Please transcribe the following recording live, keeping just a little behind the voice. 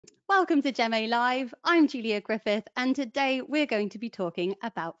Welcome to GEMA Live. I'm Julia Griffith, and today we're going to be talking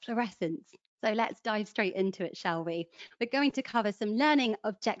about fluorescence. So let's dive straight into it, shall we? We're going to cover some learning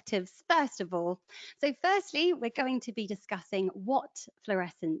objectives first of all. So, firstly, we're going to be discussing what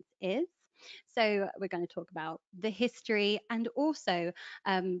fluorescence is. So, we're going to talk about the history and also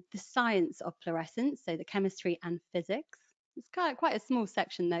the science of fluorescence, so the chemistry and physics. It's quite a small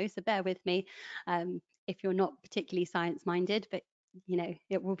section though, so bear with me if you're not particularly science minded, but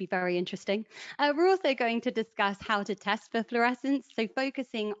it will be very interesting. We're also going to discuss how to test for fluorescence, so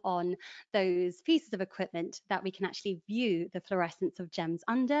focusing on those pieces of equipment that we can actually view the fluorescence of gems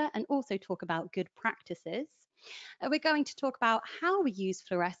under, and also talk about good practices. We're going to talk about how we use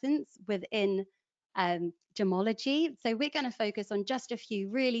fluorescence within gemology. So we're going to focus on just a few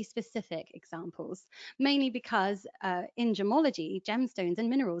really specific examples, mainly because in gemology, gemstones and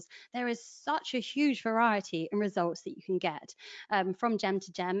minerals, there is such a huge variety in results that you can get from gem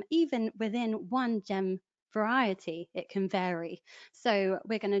to gem, even within one gem variety, it can vary. So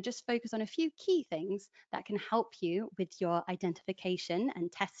we're going to just focus on a few key things that can help you with your identification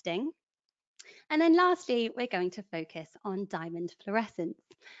and testing. And then lastly, we're going to focus on diamond fluorescence,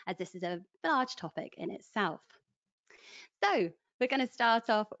 as this is a large topic in itself. So we're going to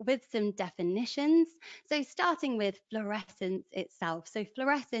start off with some definitions. So starting with fluorescence itself. So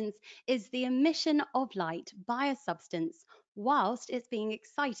fluorescence is the emission of light by a substance whilst it's being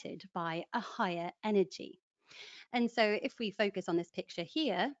excited by a higher energy. And so if we focus on this picture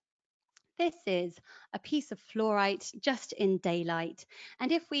here, this is a piece of fluorite just in daylight.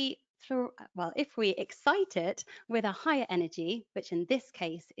 And if we excite it with a higher energy, which in this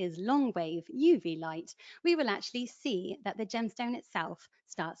case is long wave UV light, we will actually see that the gemstone itself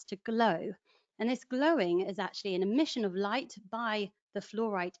starts to glow. And this glowing is actually an emission of light by the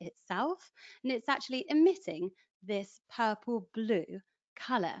fluorite itself, and it's actually emitting this purple blue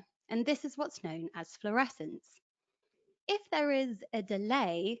color. And this is what's known as fluorescence. If there is a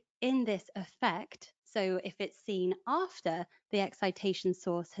delay in this effect, so if it's seen after the excitation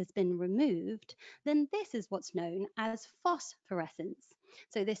source has been removed, then this is what's known as phosphorescence.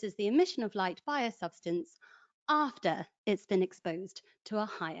 So this is the emission of light by a substance after it's been exposed to a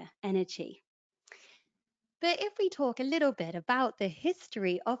higher energy. But if we talk a little bit about the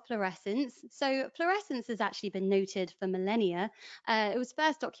history of fluorescence, so fluorescence has actually been noted for millennia. It was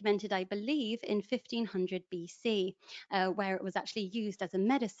first documented, I believe, in 1500 BC, where it was actually used as a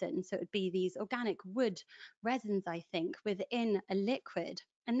medicine. So it would be these organic wood resins, I think, within a liquid.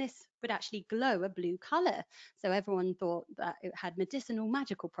 And this would actually glow a blue color. So everyone thought that it had medicinal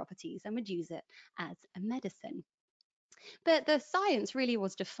magical properties and would use it as a medicine. But the science really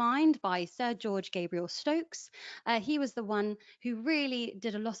was defined by Sir George Gabriel Stokes. He was the one who really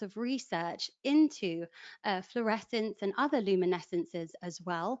did a lot of research into fluorescence and other luminescences as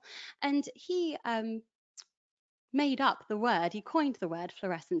well. And he made up the word, he coined the word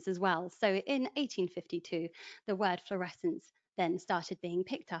fluorescence as well. So in 1852, the word fluorescence then started being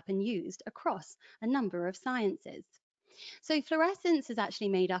picked up and used across a number of sciences. So fluorescence is actually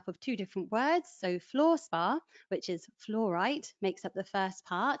made up of two different words. So fluorspar, which is fluorite, makes up the first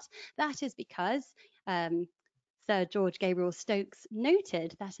part. That is because Sir George Gabriel Stokes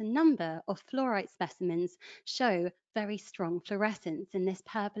noted that a number of fluorite specimens show very strong fluorescence in this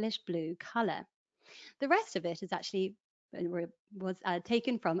purplish blue colour. The rest of it is actually was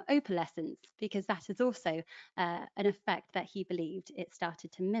taken from opalescence because that is also an effect that he believed it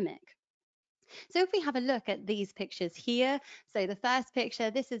started to mimic. So if we have a look at these pictures here, so the first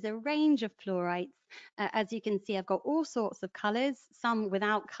picture, this is a range of fluorites. As you can see, I've got all sorts of colours, some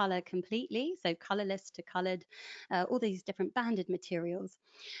without colour completely, so colourless to coloured, all these different banded materials.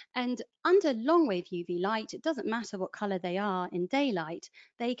 And under long wave UV light, it doesn't matter what colour they are in daylight,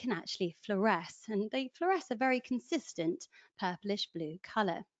 they can actually fluoresce, and they fluoresce a very consistent purplish blue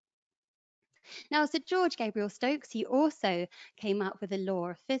colour. Now, Sir George Gabriel Stokes, he also came up with a law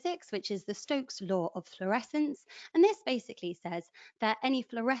of physics, which is the Stokes law of fluorescence. And this basically says that any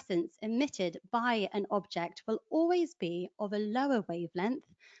fluorescence emitted by an object will always be of a lower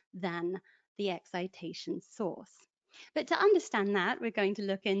wavelength than the excitation source. But to understand that, we're going to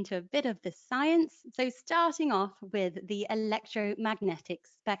look into a bit of the science. So starting off with the electromagnetic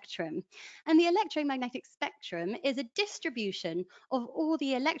spectrum. And the electromagnetic spectrum is a distribution of all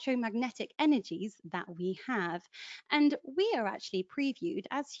the electromagnetic energies that we have. And we are actually previewed,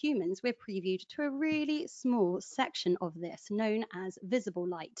 as humans, we're previewed to a really small section of this known as visible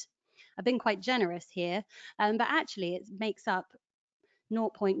light. I've been quite generous here, but actually it makes up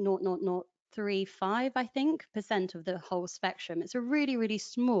 0.00035, I think, percent of the whole spectrum. It's a really, really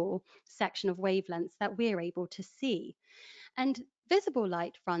small section of wavelengths that we're able to see. And visible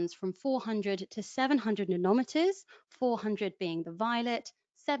light runs from 400 to 700 nanometers, 400 being the violet,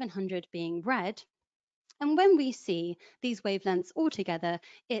 700 being red. And when we see these wavelengths all together,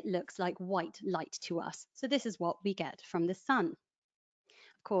 it looks like white light to us. So this is what we get from the sun.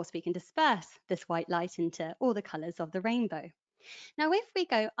 Of course, we can disperse this white light into all the colors of the rainbow. Now, if we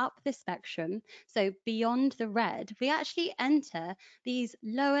go up the spectrum, so beyond the red, we actually enter these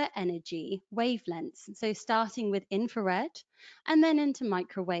lower energy wavelengths. So starting with infrared and then into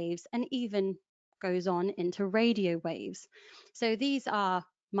microwaves and even goes on into radio waves. So these are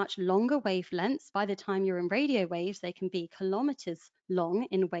much longer wavelengths. By the time you're in radio waves, they can be kilometers long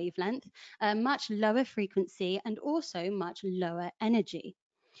in wavelength, much lower frequency and also much lower energy.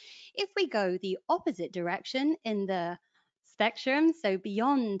 If we go the opposite direction in the spectrum, so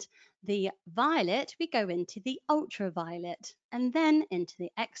beyond the violet, we go into the ultraviolet and then into the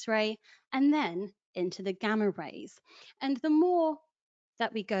X-ray and then into the gamma rays. And the more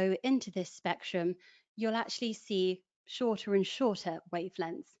that we go into this spectrum, you'll actually see shorter and shorter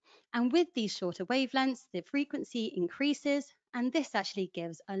wavelengths. And with these shorter wavelengths, the frequency increases, and this actually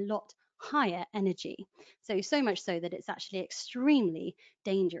gives a lot higher energy. So much so that it's actually extremely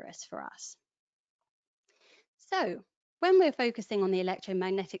dangerous for us. So when we're focusing on the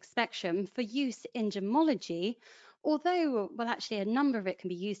electromagnetic spectrum for use in gemology, although, well, actually a number of it can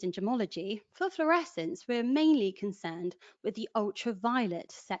be used in gemology, for fluorescence, we're mainly concerned with the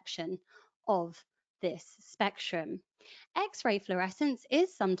ultraviolet section of this spectrum. X-ray fluorescence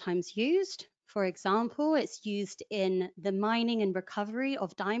is sometimes used. For example, it's used in the mining and recovery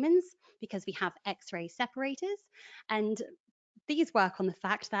of diamonds because we have X-ray separators, and these work on the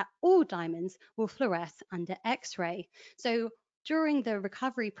fact that all diamonds will fluoresce under X-ray. So during the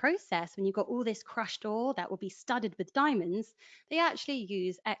recovery process, when you've got all this crushed ore that will be studded with diamonds, they actually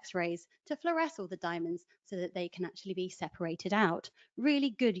use X-rays to fluoresce all the diamonds so that they can actually be separated out.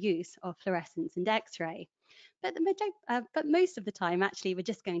 Really good use of fluorescence and X-ray. But most of the time, actually, we're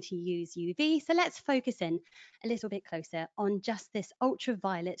just going to use UV. So let's focus in a little bit closer on just this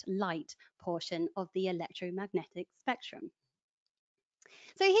ultraviolet light portion of the electromagnetic spectrum.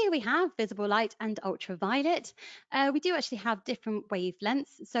 So here we have visible light and ultraviolet. We do actually have different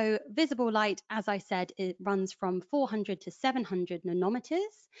wavelengths. So visible light, as I said, it runs from 400 to 700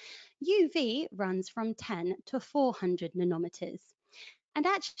 nanometers. UV runs from 10 to 400 nanometers. And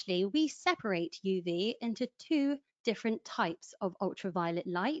actually, we separate UV into two different types of ultraviolet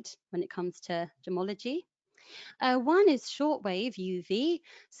light when it comes to gemology. One is shortwave UV.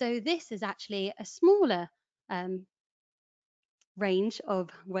 So this is actually a smaller range of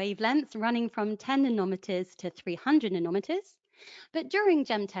wavelengths running from 10 nanometers to 300 nanometers. But during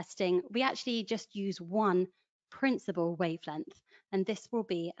gem testing, we actually just use one principal wavelength, and this will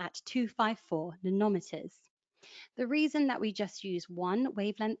be at 254 nanometers. The reason that we just use one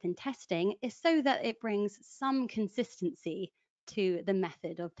wavelength in testing is so that it brings some consistency to the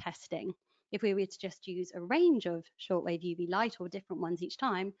method of testing. If we were to just use a range of shortwave UV light or different ones each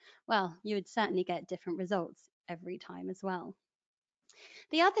time, well, you would certainly get different results every time as well.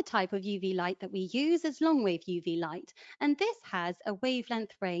 The other type of UV light that we use is long-wave UV light, and this has a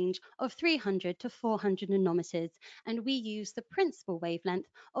wavelength range of 300 to 400 nanometers, and we use the principal wavelength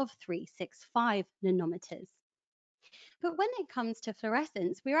of 365 nanometers. But when it comes to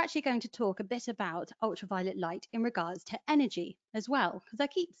fluorescence, we're actually going to talk a bit about ultraviolet light in regards to energy as well, because I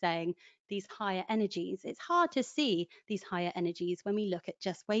keep saying these higher energies. It's hard to see these higher energies when we look at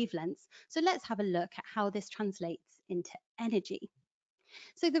just wavelengths. So let's have a look at how this translates into energy.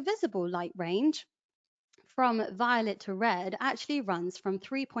 So the visible light range from violet to red actually runs from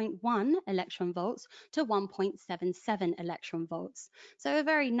 3.1 electron volts to 1.77 electron volts. So a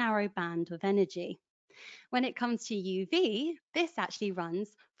very narrow band of energy. When it comes to UV, this actually runs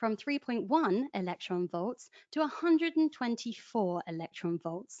from 3.1 electron volts to 124 electron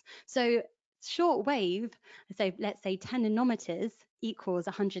volts. So short wave, so let's say 10 nanometers equals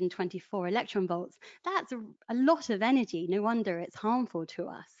 124 electron volts. That's a lot of energy. No wonder it's harmful to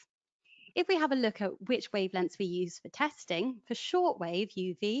us. If we have a look at which wavelengths we use for testing, for shortwave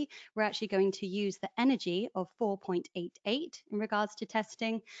UV, we're actually going to use the energy of 4.88 in regards to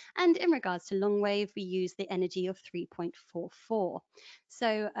testing, and in regards to long wave, we use the energy of 3.44.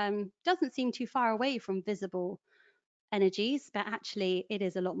 So doesn't seem too far away from visible energies, but actually it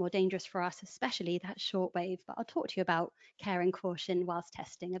is a lot more dangerous for us, especially that shortwave. But I'll talk to you about care and caution whilst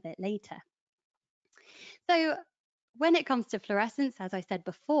testing a bit later. So when it comes to fluorescence, as I said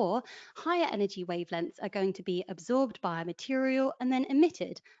before, higher energy wavelengths are going to be absorbed by a material and then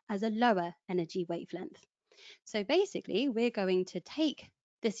emitted as a lower energy wavelength. So basically, we're going to take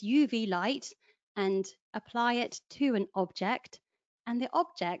this UV light and apply it to an object And the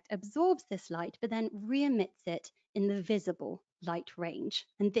object absorbs this light but then re-emits it in the visible light range.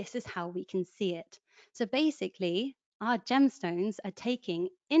 And this is how we can see it. So basically, our gemstones are taking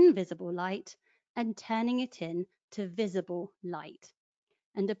invisible light and turning it into visible light.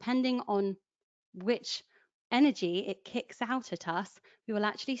 And depending on which energy it kicks out at us, we will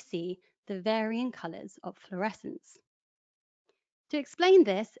actually see the varying colors of fluorescence. To explain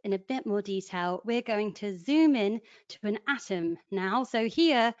this in a bit more detail, we're going to zoom in to an atom now. So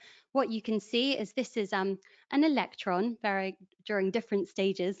here, what you can see is this is an electron during different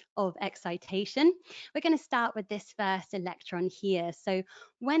stages of excitation. We're going to start with this first electron here. So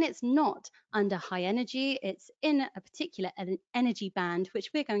when it's not under high energy, it's in a particular energy band,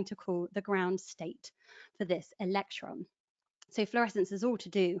 which we're going to call the ground state for this electron. So fluorescence is all to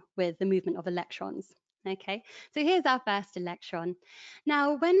do with the movement of electrons. Okay, so here's our first electron.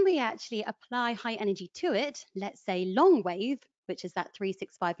 Now, when we actually apply high energy to it, let's say long wave, which is that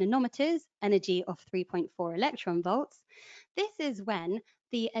 365 nanometers, energy of 3.4 electron volts, this is when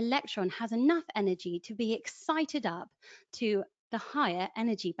the electron has enough energy to be excited up to the higher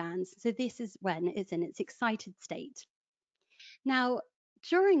energy bands. So this is when it's in its excited state. Now,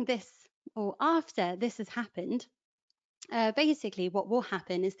 during this or after this has happened, basically what will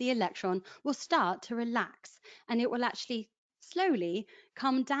happen is the electron will start to relax and it will actually slowly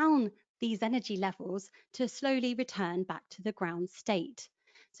come down these energy levels to slowly return back to the ground state.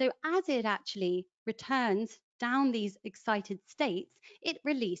 So as it actually returns down these excited states, it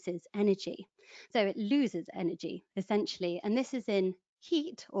releases energy. So it loses energy essentially, and this is in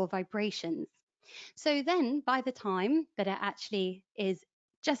heat or vibrations. So then by the time that it actually is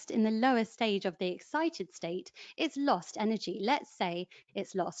just in the lower stage of the excited state, it's lost energy. Let's say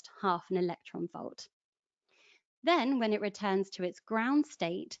it's lost half an electron volt. Then when it returns to its ground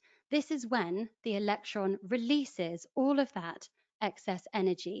state, this is when the electron releases all of that excess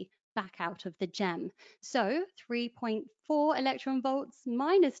energy back out of the gem. So 3.4 electron volts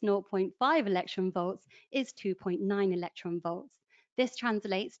minus 0.5 electron volts is 2.9 electron volts. This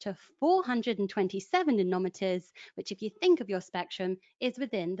translates to 427 nanometers, which if you think of your spectrum, is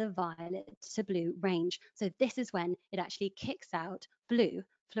within the violet to blue range. So this is when it actually kicks out blue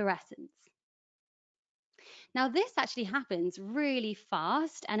fluorescence. Now this actually happens really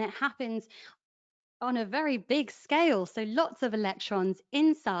fast and it happens on a very big scale. So lots of electrons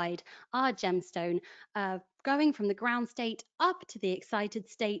inside our gemstone going from the ground state up to the excited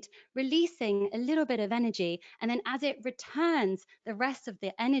state, releasing a little bit of energy. And then as it returns the rest of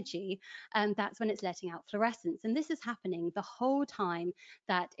the energy, that's when it's letting out fluorescence. And this is happening the whole time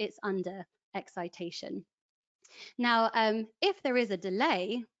that it's under excitation. Now, if there is a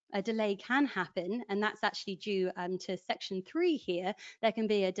delay can happen, and that's actually due to section 3 here. There can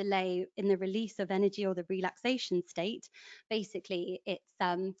be a delay in the release of energy or the relaxation state. Basically, it's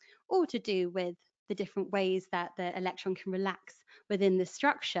all to do with the different ways that the electron can relax within the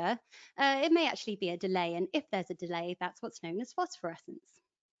structure. It may actually be a delay, and if there's a delay, that's what's known as phosphorescence.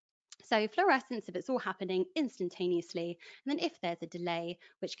 So fluorescence, if it's all happening instantaneously, and then if there's a delay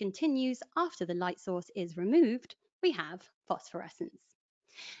which continues after the light source is removed, we have phosphorescence.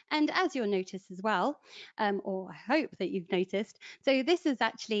 And as you'll notice as well, or I hope that you've noticed, so this is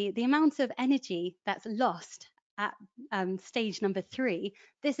actually the amount of energy that's lost at stage number 3.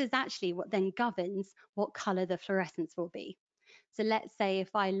 This is actually what then governs what color the fluorescence will be. So let's say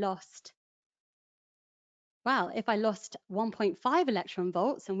if I lost 1.5 electron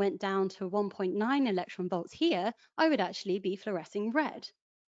volts and went down to 1.9 electron volts here, I would actually be fluorescing red.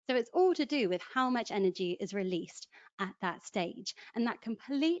 So it's all to do with how much energy is released at that stage, and that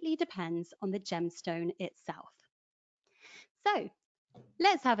completely depends on the gemstone itself. So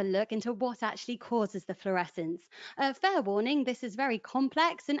let's have a look into what actually causes the fluorescence. Fair warning, this is very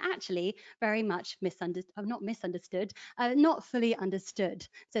complex and actually very much not fully understood.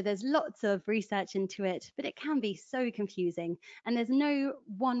 So there's lots of research into it, but it can be so confusing and there's no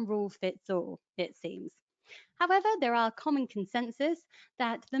one rule fits all, it seems. However, there are common consensus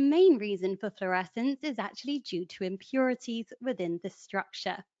that the main reason for fluorescence is actually due to impurities within the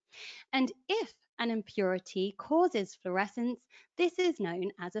structure. And if an impurity causes fluorescence, this is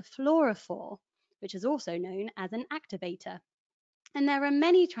known as a fluorophore, which is also known as an activator. And there are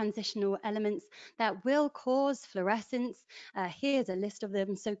many transitional elements that will cause fluorescence. Here's a list of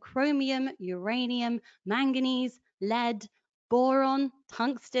them. So chromium, uranium, manganese, lead, boron,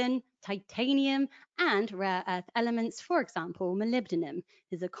 tungsten, titanium, and rare earth elements. For example, molybdenum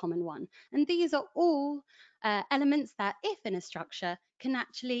is a common one. And these are all elements that, if in a structure, can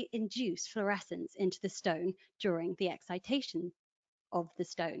actually induce fluorescence into the stone during the excitation of the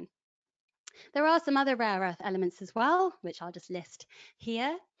stone. There are some other rare earth elements as well, which I'll just list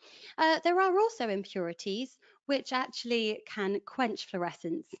here. There are also impurities which actually can quench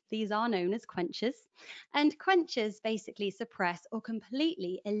fluorescence. These are known as quenchers, and quenchers basically suppress or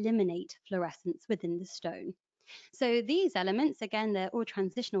completely eliminate fluorescence within the stone. So these elements, again, they're all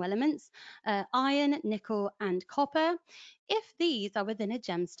transitional elements, iron, nickel, and copper. If these are within a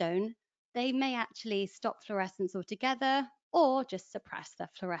gemstone, they may actually stop fluorescence altogether or just suppress the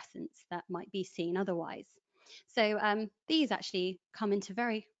fluorescence that might be seen otherwise. So these actually come into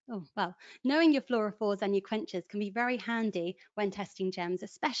knowing your fluorophores and your quenchers can be very handy when testing gems,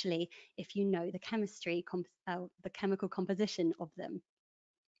 especially if you know the the chemical composition of them.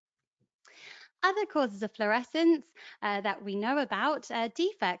 Other causes of fluorescence that we know about,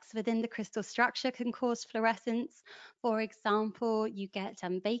 defects within the crystal structure can cause fluorescence. For example, you get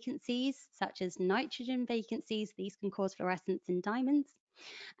vacancies such as nitrogen vacancies. These can cause fluorescence in diamonds.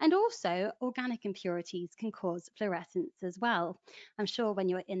 And also, organic impurities can cause fluorescence as well. I'm sure when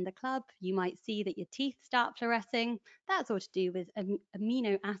you're in the club, you might see that your teeth start fluorescing. That's all to do with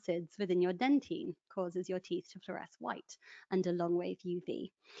amino acids within your dentine, causes your teeth to fluoresce white under long wave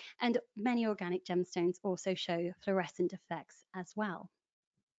UV. And many organic gemstones also show fluorescent effects as well.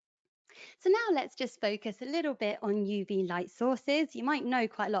 So now let's just focus a little bit on UV light sources. You might know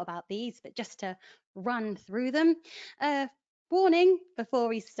quite a lot about these, but just to run through them. Uh, Warning before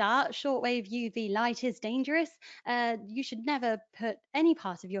we start, shortwave UV light is dangerous. You should never put any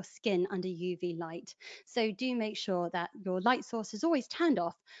part of your skin under UV light. So do make sure that your light source is always turned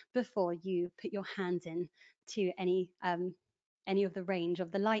off before you put your hands in to any of the range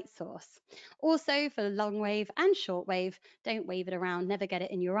of the light source. Also for long wave and short wave, don't wave it around, never get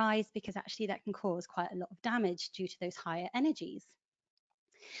it in your eyes because actually that can cause quite a lot of damage due to those higher energies.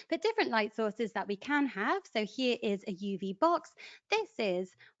 But different light sources that we can have. So here is a UV box. This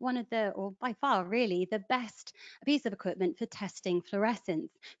is one of the, or by far really, the best piece of equipment for testing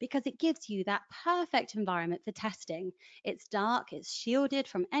fluorescence because it gives you that perfect environment for testing. It's dark, it's shielded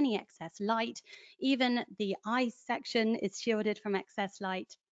from any excess light. Even the eye section is shielded from excess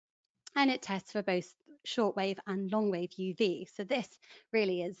light. And it tests for both shortwave and longwave UV. So this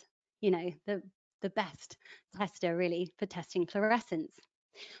really is, the best tester really for testing fluorescence.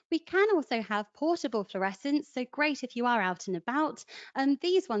 We can also have portable fluorescents, so great if you are out and about.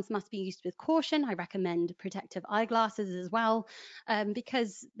 These ones must be used with caution. I recommend protective eyeglasses as well,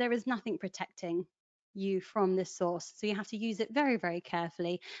 because there is nothing protecting you from this source. So you have to use it very, very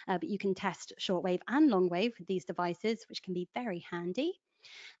carefully, but you can test shortwave and longwave with these devices, which can be very handy.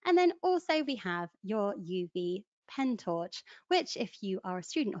 And then also we have your UV pen torch, which if you are a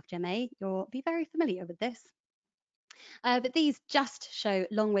student of GEMA, you'll be very familiar with this. But these just show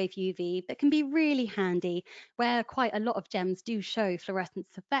long wave UV, but can be really handy where quite a lot of gems do show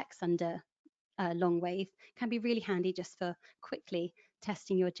fluorescence effects under long wave. Can be really handy just for quickly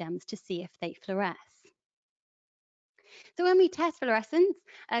testing your gems to see if they fluoresce. So when we test fluorescence,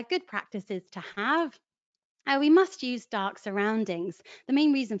 good practices to have. We must use dark surroundings. The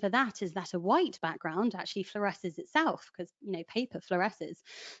main reason for that is that a white background actually fluoresces itself because, paper fluoresces.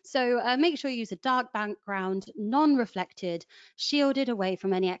 So make sure you use a dark background, non-reflected, shielded away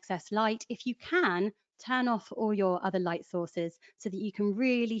from any excess light. If you can, turn off all your other light sources so that you can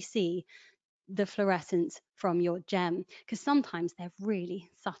really see the fluorescence from your gem because sometimes they're really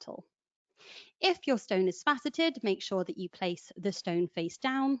subtle. If your stone is faceted, make sure that you place the stone face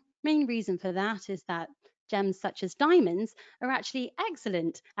down. Main reason for that is that gems such as diamonds are actually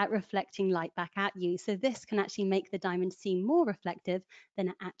excellent at reflecting light back at you. So this can actually make the diamond seem more reflective than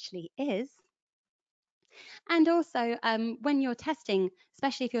it actually is. And also when you're testing,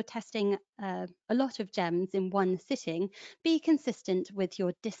 especially if you're testing a lot of gems in one sitting, be consistent with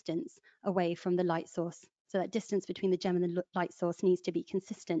your distance away from the light source. So that distance between the gem and the light source needs to be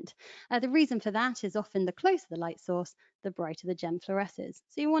consistent. The reason for that is often the closer the light source, the brighter the gem fluoresces.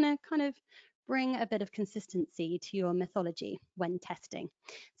 So you want to kind of bring a bit of consistency to your methodology when testing.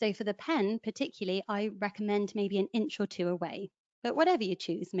 So for the pen particularly, I recommend maybe an inch or two away. But whatever you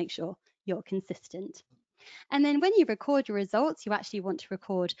choose, make sure you're consistent. And then when you record your results, you actually want to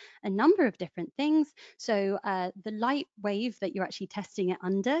record a number of different things. So the light wave that you're actually testing it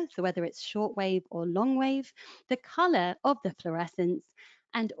under, so whether it's short wave or long wave, the color of the fluorescence,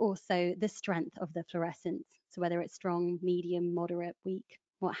 and also the strength of the fluorescence. So whether it's strong, medium, moderate, weak,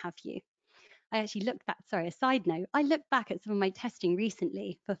 what have you. I actually looked back, sorry, a side note, I looked back at some of my testing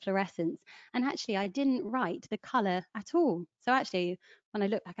recently for fluorescence and actually I didn't write the colour at all. So actually, when I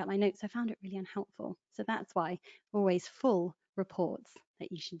look back at my notes, I found it really unhelpful. So that's why always full reports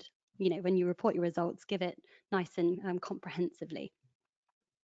that you should, when you report your results, give it nice and comprehensively.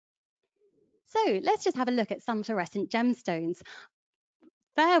 So let's just have a look at some fluorescent gemstones.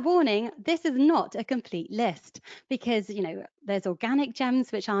 Fair warning, this is not a complete list because, there's organic gems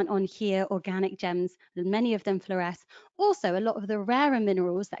which aren't on here, organic gems, many of them fluoresce. Also, a lot of the rarer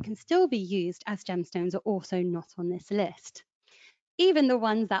minerals that can still be used as gemstones are also not on this list. Even the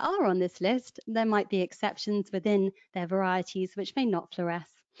ones that are on this list, there might be exceptions within their varieties which may not fluoresce.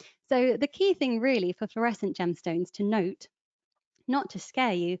 So the key thing really for fluorescent gemstones to note, not to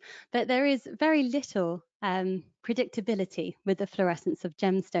scare you, but there is very little predictability with the fluorescence of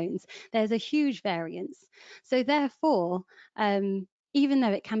gemstones. There's a huge variance. So therefore, even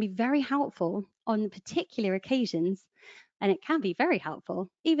though it can be very helpful on particular occasions, and it can be very helpful,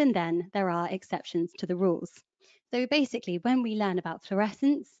 even then there are exceptions to the rules. So basically, when we learn about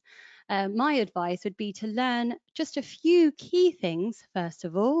fluorescence, my advice would be to learn just a few key things first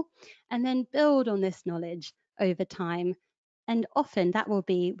of all, and then build on this knowledge over time. And often that will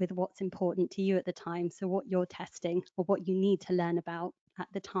be with what's important to you at the time. So, what you're testing or what you need to learn about at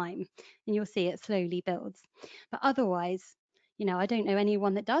the time. And you'll see it slowly builds. But otherwise, I don't know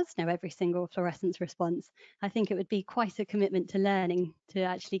anyone that does know every single fluorescence response. I think it would be quite a commitment to learning to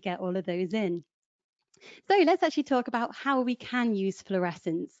actually get all of those in. So let's actually talk about how we can use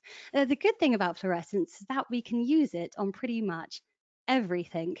fluorescence. The good thing about fluorescence is that we can use it on pretty much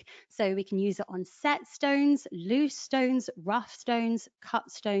everything. So we can use it on set stones, loose stones, rough stones, cut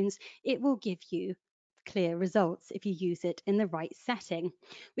stones. It will give you clear results if you use it in the right setting.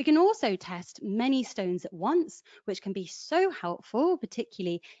 We can also test many stones at once, which can be so helpful,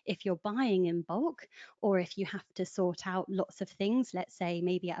 particularly if you're buying in bulk or if you have to sort out lots of things, let's say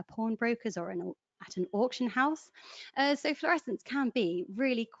maybe at a pawnbroker's or at an auction house. So fluorescence can be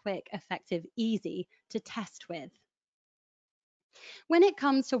really quick, effective, easy to test with. When it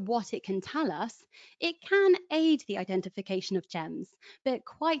comes to what it can tell us, it can aid the identification of gems, but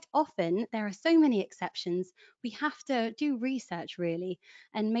quite often there are so many exceptions, we have to do research really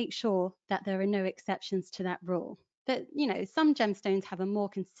and make sure that there are no exceptions to that rule. But some gemstones have a more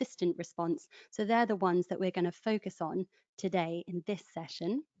consistent response, so they're the ones that we're going to focus on today in this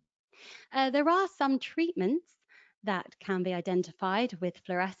session. There are some treatments that can be identified with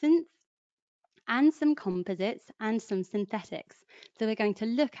fluorescence and some composites and some synthetics. So we're going to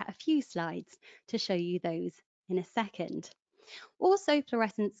look at a few slides to show you those in a second. Also,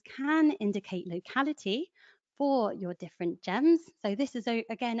 fluorescence can indicate locality for your different gems. So this is,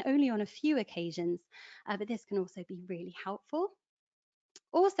 again, only on a few occasions, but this can also be really helpful.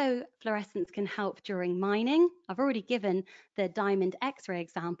 Also, fluorescence can help during mining. I've already given the diamond X-ray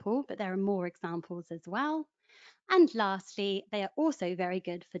example, but there are more examples as well. And lastly, they are also very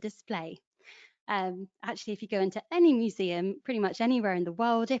good for display. Actually, if you go into any museum, pretty much anywhere in the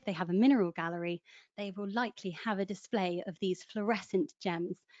world, if they have a mineral gallery, they will likely have a display of these fluorescent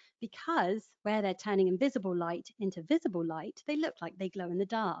gems because where they're turning invisible light into visible light, they look like they glow in the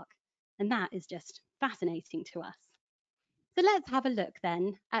dark. And that is just fascinating to us. So let's have a look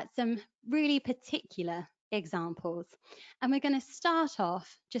then at some really particular examples. And we're going to start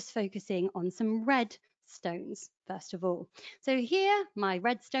off just focusing on some red stones, first of all. So here, my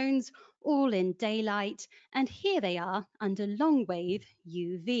red stones, all in daylight, and here they are under long wave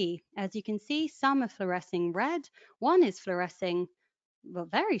UV. As you can see, some are fluorescing red, one is fluorescing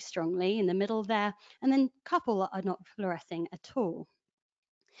very strongly in the middle there, and then a couple are not fluorescing at all.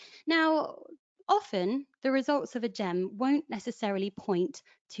 Now, often the results of a gem won't necessarily point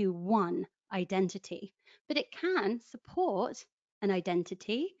to one identity, but it can support an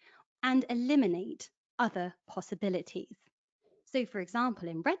identity and eliminate other possibilities. So, for example,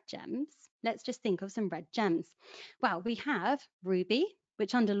 in red gems, let's just think of some red gems. Well, we have ruby,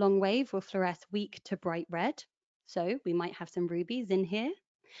 which under long wave will fluoresce weak to bright red. So, we might have some rubies in here.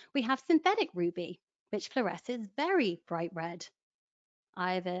 We have synthetic ruby, which fluoresces very bright red.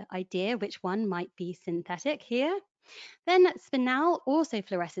 I have an idea which one might be synthetic here. Then spinel also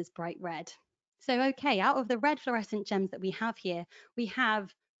fluoresces bright red. So, okay, out of the red fluorescent gems that we have here, we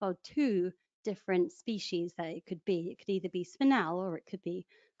have, well, two different species that it could be. It could either be spinel or it could be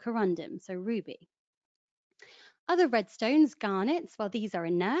corundum, so ruby. Other red stones, garnets, well, these are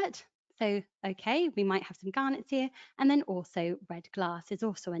inert. So, okay, we might have some garnets here. And then also red glass is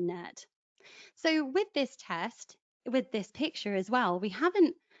also inert. So with this test, with this picture as well, we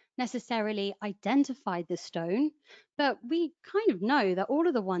haven't necessarily identified the stone, but we kind of know that all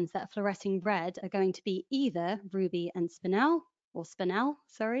of the ones that are fluorescing red are going to be either ruby and spinel, or spinel,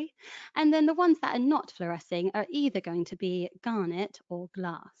 sorry, and then the ones that are not fluorescing are either going to be garnet or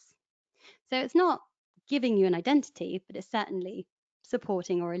glass. So it's not giving you an identity, but it's certainly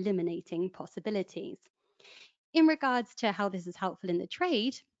supporting or eliminating possibilities. In regards to how this is helpful in the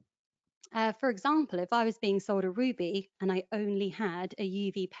trade, For example, if I was being sold a ruby and I only had a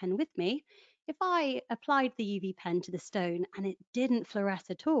UV pen with me, if I applied the UV pen to the stone and it didn't fluoresce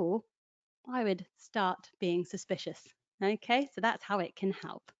at all, I would start being suspicious. Okay, so that's how it can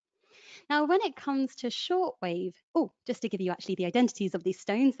help. Now, when it comes to shortwave, oh, just to give you actually the identities of these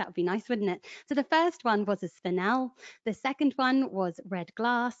stones, that would be nice, wouldn't it? So the first one was a spinel. The second one was red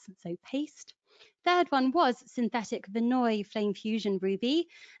glass, so paste. Third one was synthetic Vinoy flame fusion ruby.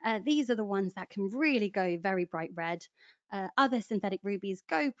 These are the ones that can really go very bright red. Other synthetic rubies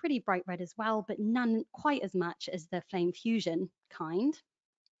go pretty bright red as well, but none quite as much as the flame fusion kind.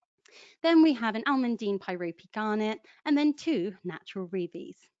 Then we have an almandine pyrope garnet, and then two natural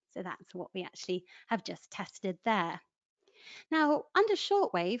rubies. So that's what we actually have just tested there. Now, under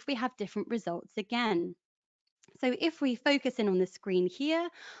shortwave, we have different results again. So if we focus in on the screen here,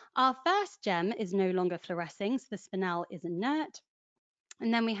 our first gem is no longer fluorescing, so the spinel is inert.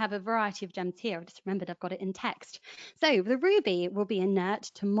 And then we have a variety of gems here. I just remembered I've got it in text. So the ruby will be inert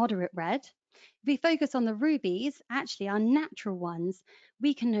to moderate red. If we focus on the rubies, actually our natural ones,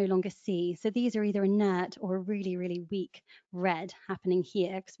 we can no longer see. So these are either inert or a really, really weak red happening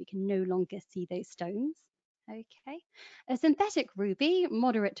here because we can no longer see those stones. Okay. A synthetic ruby,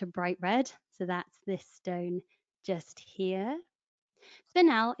 moderate to bright red. So that's this stone just here.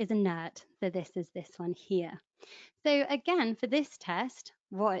 Spinel is inert. So this is this one here. So again, for this test,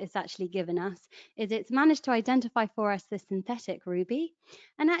 what it's actually given us is it's managed to identify for us the synthetic ruby,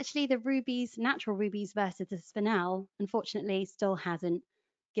 and actually the rubies, natural rubies versus the spinel, unfortunately still hasn't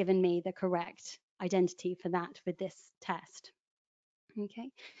given me the correct identity for that with this test.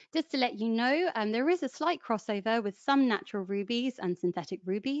 Okay, just to let you know, there is a slight crossover with some natural rubies and synthetic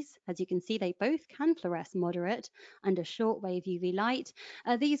rubies. As you can see, they both can fluoresce moderate under shortwave UV light.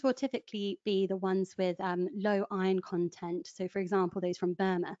 These will typically be the ones with low iron content. So for example, those from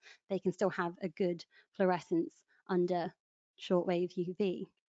Burma, they can still have a good fluorescence under shortwave UV.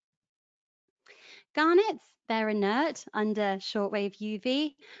 Garnets, they're inert under shortwave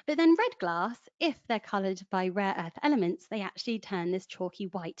UV, but then red glass, if they're coloured by rare earth elements, they actually turn this chalky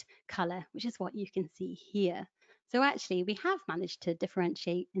white colour, which is what you can see here. So actually we have managed to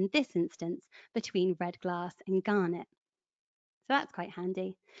differentiate in this instance between red glass and garnet. So that's quite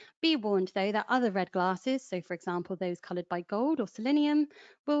handy. Be warned though that other red glasses, so for example those coloured by gold or selenium,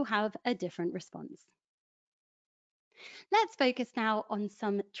 will have a different response. Let's focus now on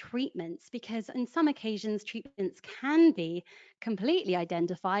some treatments because on some occasions treatments can be completely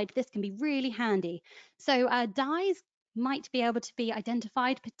identified. This can be really handy. So dyes might be able to be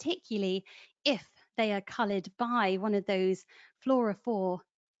identified particularly if they are coloured by one of those fluorophore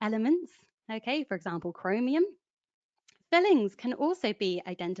elements, okay, for example, chromium. Fillings can also be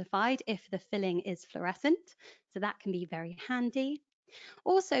identified if the filling is fluorescent, so that can be very handy.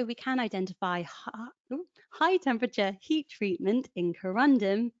 Also, we can identify high temperature heat treatment in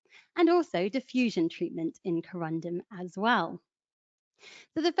corundum and also diffusion treatment in corundum as well.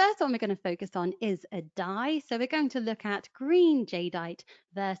 So the first one we're going to focus on is a dye. So we're going to look at green jadeite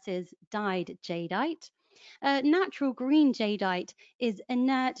versus dyed jadeite. Natural green jadeite is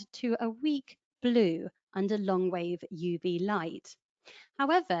inert to a weak blue under long wave UV light.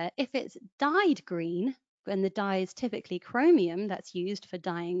 However, if it's dyed green, and the dye is typically chromium that's used for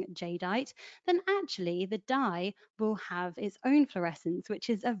dyeing jadeite, then actually the dye will have its own fluorescence, which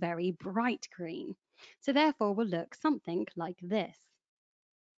is a very bright green. So therefore will look something like this.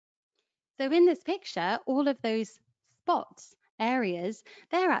 So in this picture, all of those spots, areas,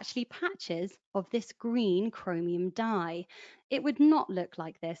 they're actually patches of this green chromium dye. It would not look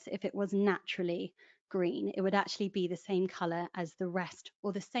like this if it was naturally green. It would actually be the same color as the rest,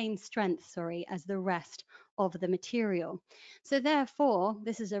 or the same strength, sorry, as the rest of the material. So therefore,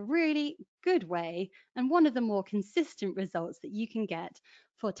 this is a really good way and one of the more consistent results that you can get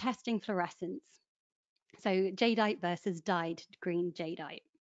for testing fluorescence. So jadeite versus dyed green jadeite.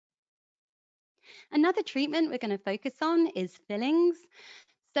 Another treatment we're going to focus on is fillings.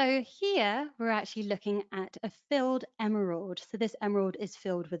 So here we're actually looking at a filled emerald. So this emerald is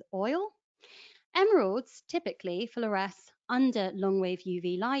filled with oil. Emeralds typically fluoresce under long wave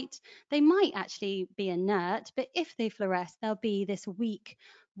UV light. They might actually be inert, but if they fluoresce, they'll be this weak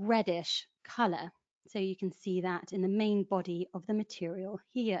reddish color. So you can see that in the main body of the material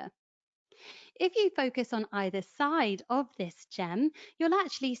here. If you focus on either side of this gem, you'll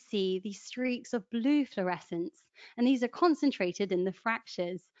actually see these streaks of blue fluorescence, and these are concentrated in the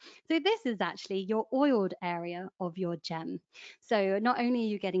fractures. So this is actually your oiled area of your gem. So not only are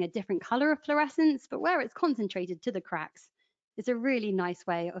you getting a different color of fluorescence, but where it's concentrated to the cracks, it's a really nice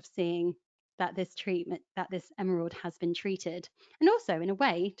way of seeing that this emerald has been treated, and also in a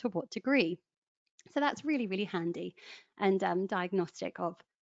way to what degree. So that's really, really handy and diagnostic of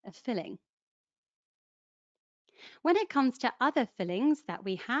a filling. When it comes to other fillings that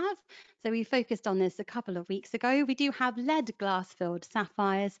we have, so we focused on this a couple of weeks ago, we do have lead glass filled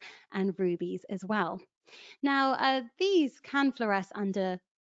sapphires and rubies as well. Now, these can fluoresce under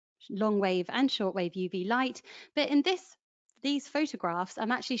long wave and shortwave UV light, but in these photographs,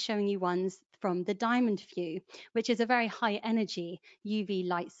 I'm actually showing you ones from the diamond view, which is a very high energy UV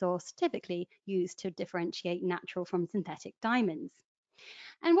light source typically used to differentiate natural from synthetic diamonds.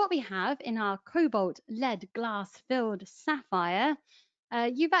 And what we have in our cobalt lead glass filled sapphire,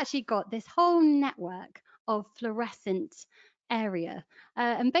 you've actually got this whole network of fluorescent area.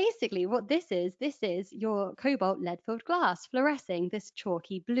 And basically what this is your cobalt lead filled glass fluorescing this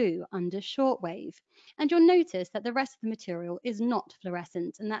chalky blue under shortwave. And you'll notice that the rest of the material is not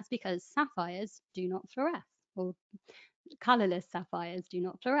fluorescent, and that's because sapphires do not fluoresce, or colorless sapphires do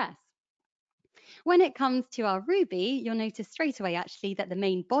not fluoresce. When it comes to our ruby, you'll notice straight away actually that the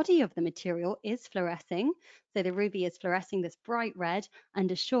main body of the material is fluorescing. So the ruby is fluorescing this bright red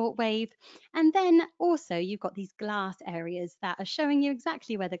under shortwave. And then also you've got these glass areas that are showing you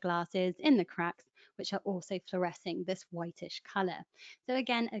exactly where the glass is in the cracks, which are also fluorescing this whitish color. So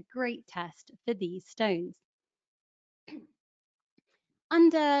again, a great test for these stones.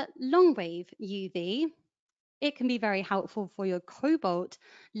 Under long wave UV, it can be very helpful for your cobalt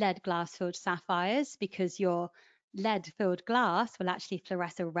lead glass filled sapphires because your lead filled glass will actually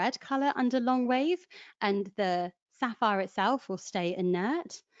fluoresce a red color under long wave and the sapphire itself will stay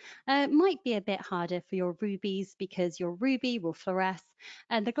inert. It might be a bit harder for your rubies because your ruby will fluoresce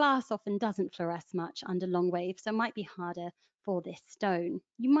and the glass often doesn't fluoresce much under long wave, so it might be harder for this stone.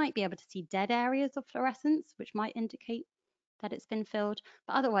 You might be able to see dead areas of fluorescence, which might indicate that it's been filled,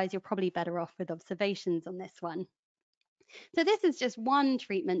 but otherwise you're probably better off with observations on this one. So this is just one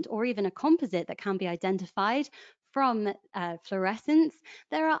treatment or even a composite that can be identified from fluorescence.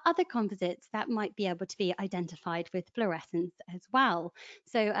 There are other composites that might be able to be identified with fluorescence as well.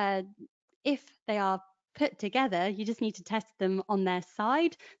 So if they are put together, you just need to test them on their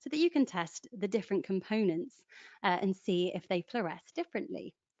side so that you can test the different components and see if they fluoresce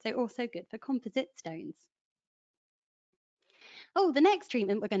differently. So also good for composite stones. Oh, the next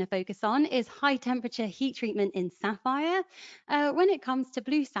treatment we're going to focus on is high temperature heat treatment in sapphire. When it comes to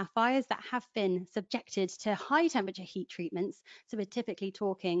blue sapphires that have been subjected to high temperature heat treatments, so we're typically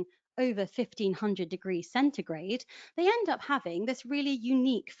talking over 1500 degrees centigrade, they end up having this really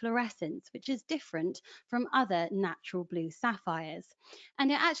unique fluorescence, which is different from other natural blue sapphires.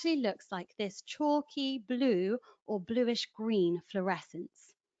 And it actually looks like this chalky blue or bluish green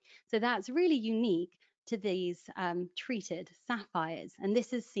fluorescence. So that's really unique to these treated sapphires, and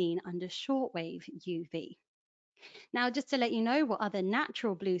this is seen under shortwave UV. Now, just to let you know what other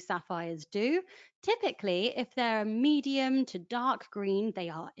natural blue sapphires do, typically if they're medium to dark green, they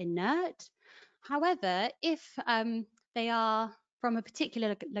are inert. However, if they are from a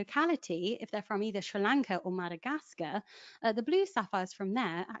particular locality, if they're from either Sri Lanka or Madagascar, the blue sapphires from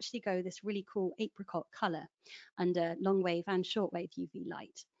there actually go this really cool apricot color under long wave and shortwave UV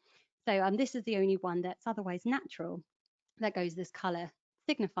light. So this is the only one that's otherwise natural that goes this color,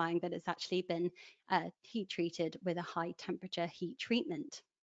 signifying that it's actually been heat treated with a high temperature heat treatment.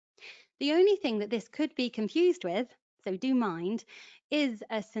 The only thing that this could be confused with, so do mind, is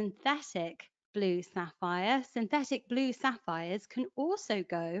a synthetic blue sapphire. Synthetic blue sapphires can also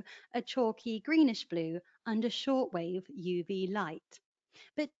go a chalky greenish blue under shortwave UV light.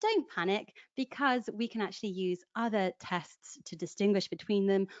 But don't panic because we can actually use other tests to distinguish between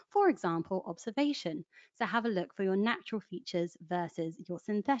them, for example, observation. So have a look for your natural features versus your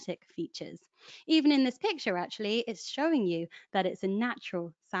synthetic features. Even in this picture, actually, it's showing you that it's a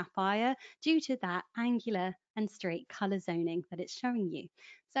natural sapphire due to that angular and straight color zoning that it's showing you.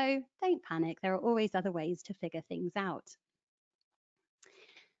 So don't panic, there are always other ways to figure things out.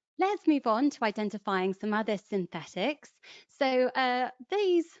 Let's move on to identifying some other synthetics. So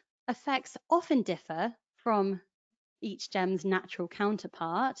these effects often differ from each gem's natural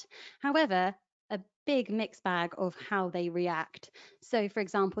counterpart. However, a big mixed bag of how they react. So for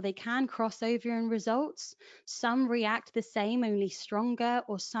example, they can cross over in results. Some react the same, only stronger,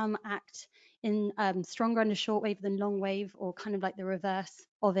 or some act in stronger under shortwave than long wave, or kind of like the reverse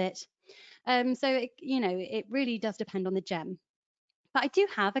of it. It really does depend on the gem. But I do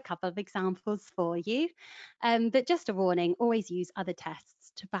have a couple of examples for you. But just a warning, always use other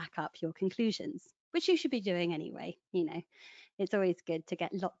tests to back up your conclusions, which you should be doing anyway. It's always good to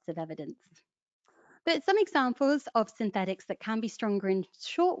get lots of evidence. But some examples of synthetics that can be stronger in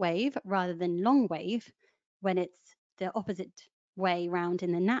shortwave rather than long wave, when it's the opposite way round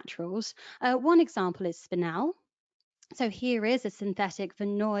in the naturals. One example is spinel. So here is a synthetic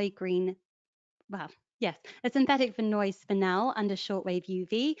Verneuil green, well, yes, a synthetic Verneuil spinel under shortwave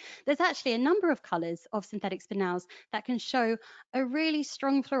UV. There's actually a number of colors of synthetic spinels that can show a really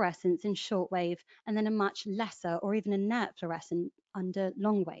strong fluorescence in shortwave and then a much lesser or even inert fluorescence under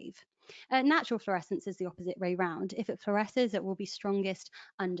long wave. Natural fluorescence is the opposite way round. If it fluoresces, it will be strongest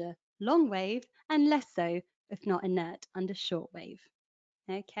under long wave and less so, if not inert, under shortwave.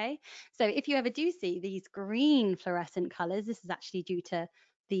 Okay, so if you ever do see these green fluorescent colors, this is actually due to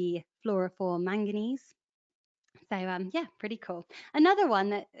the fluorophore manganese. So yeah, pretty cool. Another one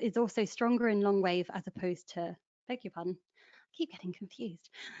that is also stronger in long wave as opposed to, beg your pardon, I keep getting confused.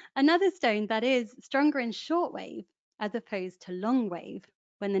 Another stone that is stronger in short wave as opposed to long wave,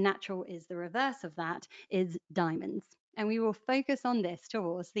 when the natural is the reverse of that, is diamonds. And we will focus on this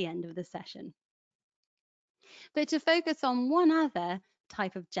towards the end of the session. But to focus on one other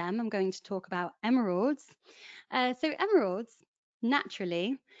type of gem, I'm going to talk about emeralds. So emeralds,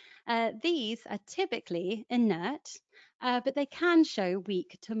 naturally, these are typically inert, but they can show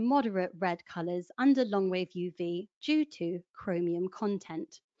weak to moderate red colours under long-wave UV due to chromium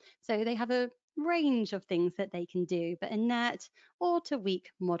content. So they have a range of things that they can do, but inert or to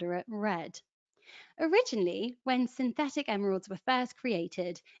weak moderate red. Originally, when synthetic emeralds were first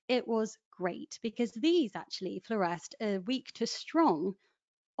created, it was great because these actually fluoresced a weak to strong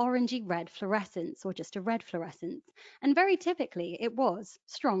orangey red fluorescence or just a red fluorescence. And very typically it was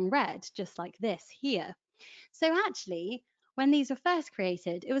strong red, just like this here. So actually, when these were first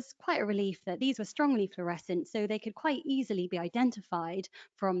created, it was quite a relief that these were strongly fluorescent so they could quite easily be identified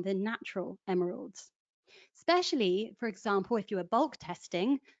from the natural emeralds. Especially, for example, if you were bulk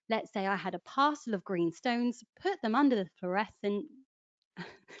testing, let's say I had a parcel of green stones, put them under the fluorescent,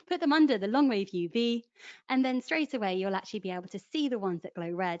 put them under the long wave UV, and then straight away you'll actually be able to see the ones that glow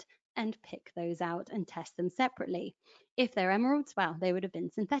red and pick those out and test them separately. If they're emeralds, well, they would have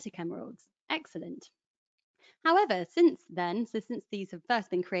been synthetic emeralds. Excellent. However, since then, so since these have first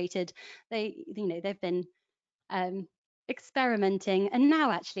been created, they've been um, experimenting, and now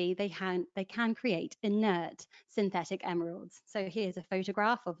actually they can create inert synthetic emeralds. So here's a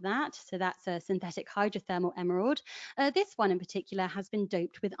photograph of that. So that's a synthetic hydrothermal emerald. This one in particular has been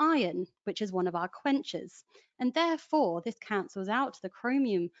doped with iron, which is one of our quenchers, and therefore this cancels out the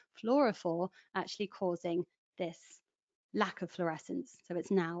chromium fluorophore, actually causing this lack of fluorescence. So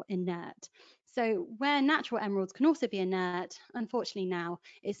it's now inert. So where natural emeralds can also be inert, unfortunately now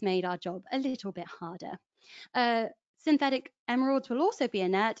it's made our job a little bit harder. Synthetic emeralds will also be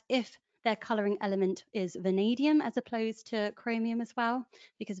inert if their colouring element is vanadium as opposed to chromium as well,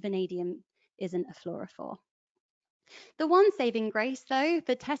 because vanadium isn't a fluorophore. The one saving grace, though,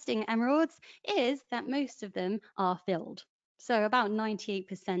 for testing emeralds is that most of them are filled. So about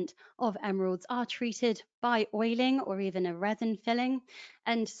 98% of emeralds are treated by oiling or even a resin filling.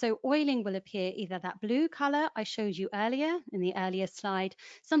 And so oiling will appear either that blue colour I showed you earlier in the earlier slide,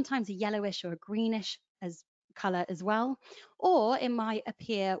 sometimes a yellowish or a greenish as colour as well, or it might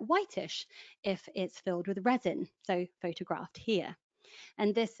appear whitish if it's filled with resin, so photographed here.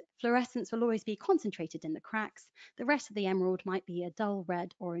 And this fluorescence will always be concentrated in the cracks. The rest of the emerald might be a dull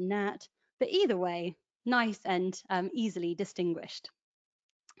red or inert, but either way, nice and easily distinguished.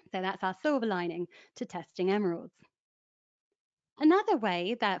 So that's our silver lining to testing emeralds. Another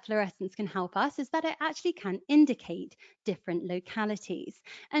way that fluorescence can help us is that it actually can indicate different localities.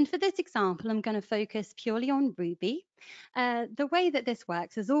 And for this example, I'm going to focus purely on ruby. The way that this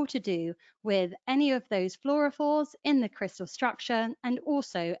works is all to do with any of those fluorophores in the crystal structure and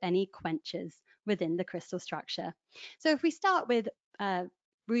also any quenchers within the crystal structure. So if we start with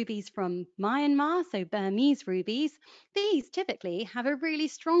rubies from Myanmar, so Burmese rubies, these typically have a really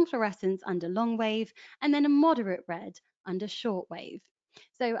strong fluorescence under long wave and then a moderate red under shortwave.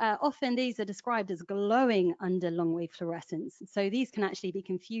 So often these are described as glowing under long wave fluorescence. So these can actually be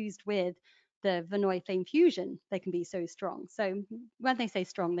confused with the Verneuil flame fusion. They can be so strong. So when they say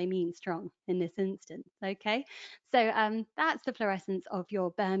strong, they mean strong in this instance. Okay, so that's the fluorescence of your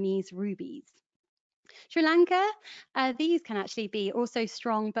Burmese rubies. Sri Lanka, these can actually be also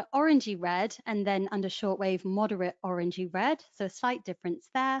strong but orangey red, and then under shortwave moderate orangey red, so a slight difference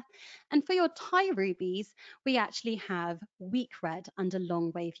there. And for your Thai rubies, we actually have weak red under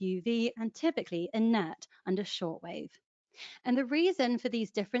long wave UV and typically inert under shortwave. And the reason for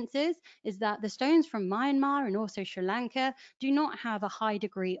these differences is that the stones from Myanmar and also Sri Lanka do not have a high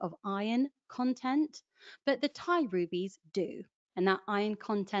degree of iron content, but the Thai rubies do. and that iron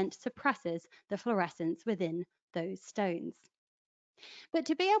content suppresses the fluorescence within those stones. But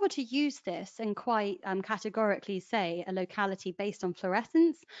to be able to use this and quite categorically say a locality based on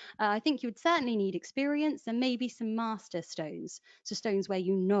fluorescence, I think you would certainly need experience and maybe some master stones, so stones where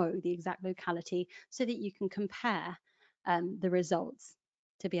you know the exact locality so that you can compare the results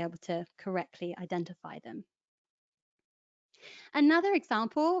to be able to correctly identify them. Another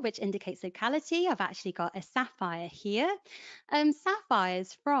example which indicates locality, I've actually got a sapphire here.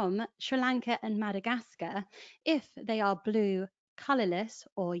 Sapphires from Sri Lanka and Madagascar, if they are blue, colourless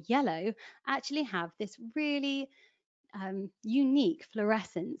or yellow, actually have this really unique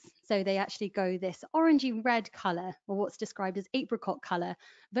fluorescence. So they actually go this orangey red colour, or what's described as apricot colour,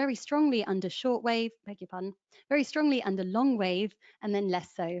 very strongly under shortwave, beg your pardon, very strongly under long wave, and then less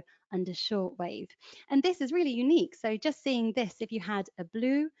so under shortwave. And this is really unique. So just seeing this, if you had a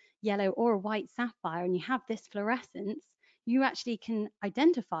blue, yellow, or a white sapphire and you have this fluorescence, you actually can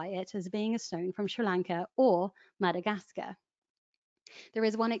identify it as being a stone from Sri Lanka or Madagascar. There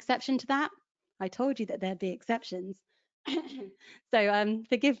is one exception to that. I told you that there'd be exceptions. So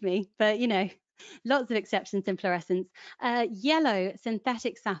forgive me, but lots of exceptions in fluorescence. Yellow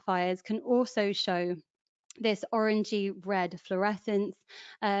synthetic sapphires can also show this orangey red fluorescence.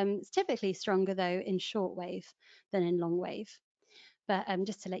 It's typically stronger though in shortwave than in long wave. But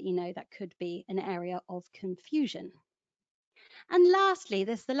just to let you know, that could be an area of confusion. And lastly,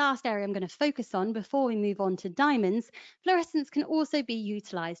 this is the last area I'm going to focus on before we move on to diamonds. Fluorescence can also be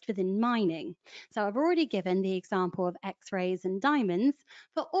utilized within mining. So I've already given the example of X-rays and diamonds,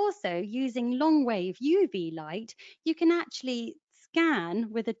 but also using long wave UV light, you can actually scan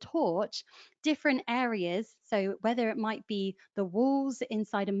with a torch different areas. So whether it might be the walls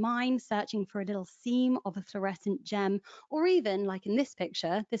inside a mine searching for a little seam of a fluorescent gem, or even like in this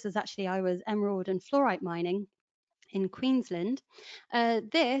picture, this is actually I was emerald and fluorite mining in Queensland.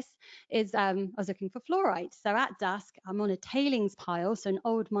 This is, I was looking for fluorite. So at dusk, I'm on a tailings pile, so an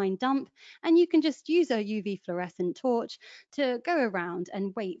old mine dump, and you can just use a UV fluorescent torch to go around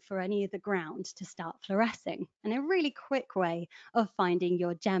and wait for any of the ground to start fluorescing, and a really quick way of finding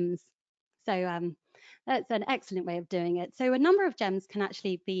your gems. So that's an excellent way of doing it. So a number of gems can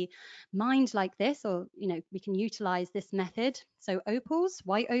actually be mined like this, or we can utilize this method. So opals,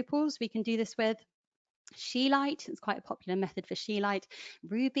 white opals, we can do this with. Scheelite, it's quite a popular method for scheelite,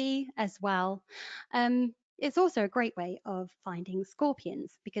 ruby as well. It's also a great way of finding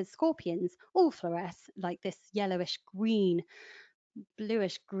scorpions because scorpions all fluoresce like this yellowish green,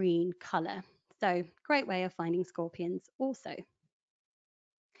 bluish green colour. So great way of finding scorpions also.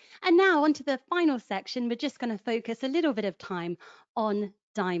 And now onto the final section, we're just going to focus a little bit of time on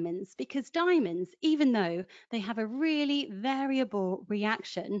diamonds because diamonds, even though they have a really variable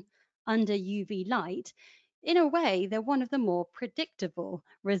reaction under UV light, in a way, they're one of the more predictable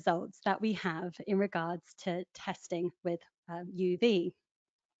results that we have in regards to testing with UV.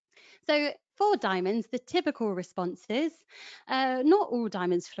 So for diamonds, the typical responses, not all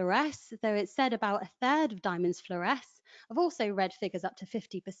diamonds fluoresce, though it's said about a third of diamonds fluoresce. I've also read figures up to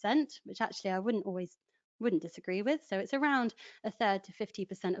 50%, which actually I wouldn't disagree with. So it's around a third to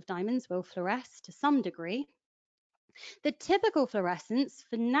 50% of diamonds will fluoresce to some degree. The typical fluorescence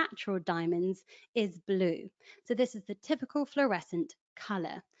for natural diamonds is blue. So this is the typical fluorescent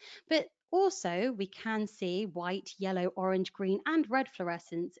color. But also we can see white, yellow, orange, green and red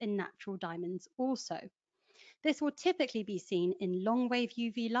fluorescence in natural diamonds also. This will typically be seen in long wave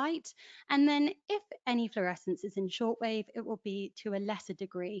UV light, and then if any fluorescence is in short wave, it will be to a lesser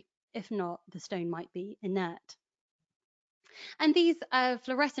degree. If not, the stone might be inert. And these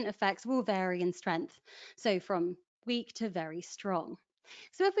fluorescent effects will vary in strength, so from weak to very strong.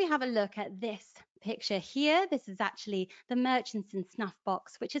 So if we have a look at this picture here, this is actually the Murchison snuff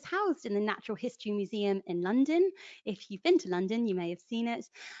box, which is housed in the Natural History Museum in London. If you've been to London, you may have seen it.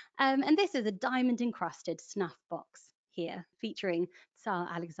 And this is a diamond encrusted snuff box here, featuring Tsar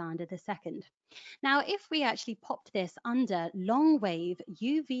Alexander II. Now, if we actually popped this under long wave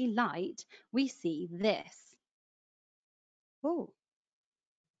UV light, we see this. Oh,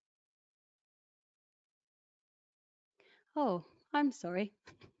 oh, I'm sorry.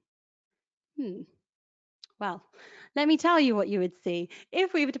 Well, let me tell you what you would see.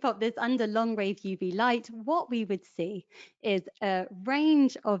 If we were to pop this under long wave UV light, what we would see is a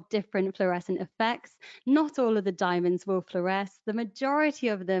range of different fluorescent effects. Not all of the diamonds will fluoresce. The majority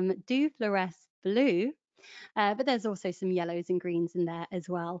of them do fluoresce blue, but there's also some yellows and greens in there as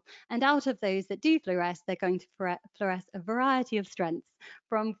well. And out of those that do fluoresce, they're going to fluoresce a variety of strengths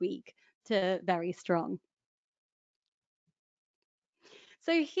from weak to very strong.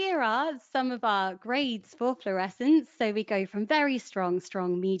 So here are some of our grades for fluorescence. So we go from very strong,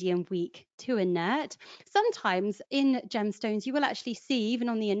 medium, weak to inert. Sometimes in gemstones, you will actually see, even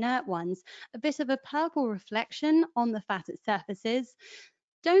on the inert ones, a bit of a purple reflection on the facet surfaces.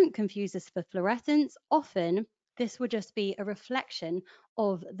 Don't confuse this for fluorescence. Often, this will just be a reflection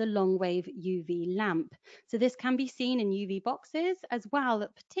of the long wave UV lamp. So this can be seen in UV boxes as well,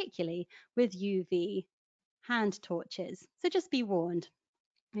 particularly with UV hand torches. So just be warned.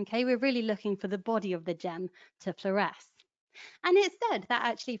 Okay, we're really looking for the body of the gem to fluoresce. And it's said that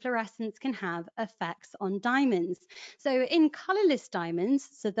actually fluorescence can have effects on diamonds. So in colorless diamonds,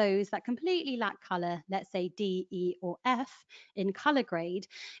 so those that completely lack color, let's say D, E, or F in color grade,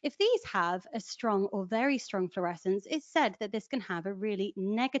 if these have a strong or very strong fluorescence, it's said that this can have a really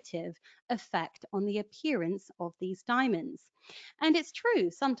negative effect on the appearance of these diamonds. And it's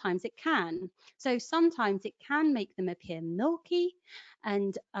true, sometimes it can. So sometimes it can make them appear milky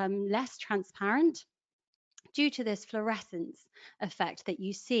and less transparent due to this fluorescence effect that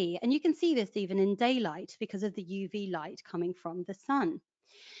you see. And you can see this even in daylight because of the UV light coming from the sun.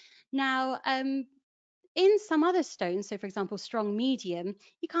 Now, in some other stones, so for example, strong medium,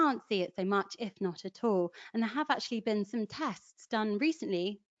 you can't see it so much, if not at all. And there have actually been some tests done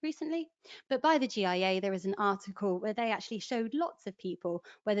recently, but by the GIA, there was an article where they actually showed lots of people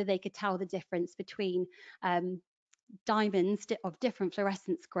whether they could tell the difference between diamonds of different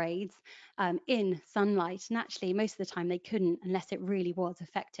fluorescence grades in sunlight. And actually, most of the time they couldn't unless it really was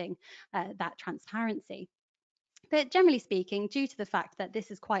affecting that transparency. But generally speaking, due to the fact that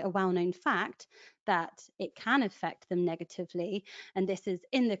this is quite a well-known fact that it can affect them negatively, and this is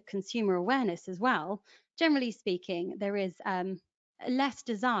in the consumer awareness as well, generally speaking, there is less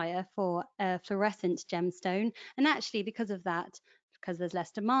desire for a fluorescent gemstone. And actually, because of that, because there's less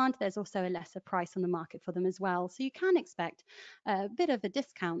demand, there's also a lesser price on the market for them as well. So you can expect a bit of a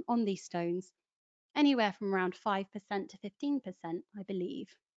discount on these stones, anywhere from around 5% to 15%, I believe.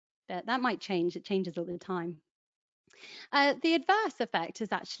 But that might change, it changes all the time. The adverse effect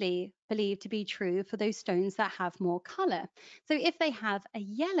is actually believed to be true for those stones that have more color. So if they have a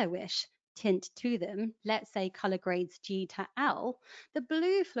yellowish tint to them, let's say color grades G to L, the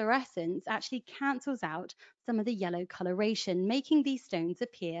blue fluorescence actually cancels out some of the yellow coloration, making these stones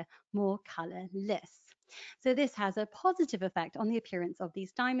appear more colorless. So this has a positive effect on the appearance of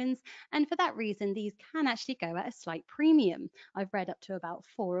these diamonds, and for that reason, these can actually go at a slight premium. I've read up to about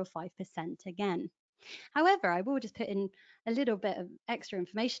 4 or 5% again. However, I will just put in a little bit of extra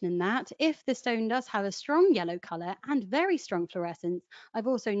information in that. If the stone does have a strong yellow colour and very strong fluorescence, I've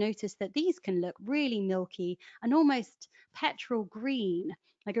also noticed that these can look really milky and almost petrol green,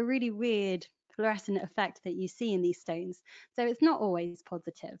 like a really weird fluorescent effect that you see in these stones. So it's not always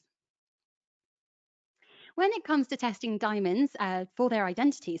positive. When it comes to testing diamonds for their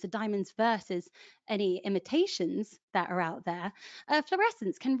identity, so diamonds versus any imitations that are out there,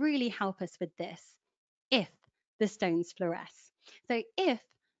 fluorescence can really help us with this if the stones fluoresce. So if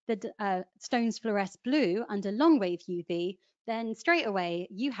the stones fluoresce blue under long wave UV, then straight away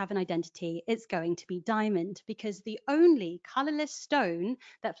you have an identity. It's going to be diamond because the only colorless stone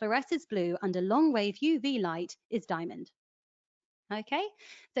that fluoresces blue under long wave UV light is diamond. Okay,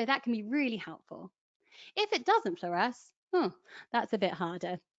 so that can be really helpful. If it doesn't fluoresce, oh, that's a bit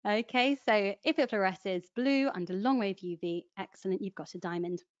harder. Okay, so if it fluoresces blue under long wave UV, excellent, you've got a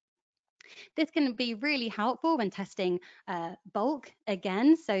diamond. This can be really helpful when testing bulk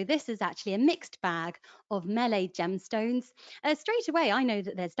again. So this is actually a mixed bag of melee gemstones. Straight away, I know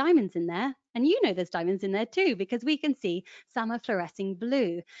that there's diamonds in there, and you know there's diamonds in there too, because we can see some are fluorescing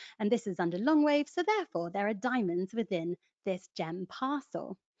blue. And this is under long wave, so therefore there are diamonds within this gem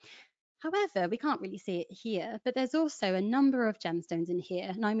parcel. However, we can't really see it here, but there's also a number of gemstones in here,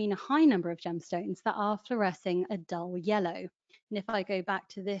 and I mean a high number of gemstones that are fluorescing a dull yellow. And if I go back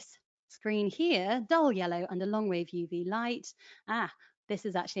to this screen here, dull yellow under long wave UV light, this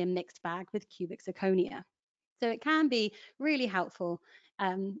is actually a mixed bag with cubic zirconia. So it can be really helpful,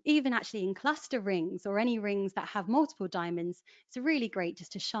 even actually in cluster rings or any rings that have multiple diamonds. It's really great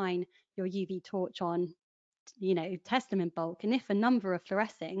just to shine your UV torch on, test them in bulk. And if a number are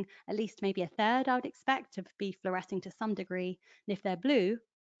fluorescing, at least maybe a third I would expect to be fluorescing to some degree. And if they're blue,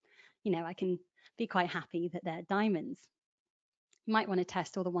 I can be quite happy that they're diamonds. You might want to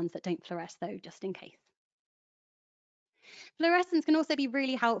test all the ones that don't fluoresce though, just in case. Fluorescence can also be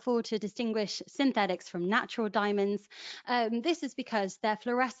really helpful to distinguish synthetics from natural diamonds. This is because their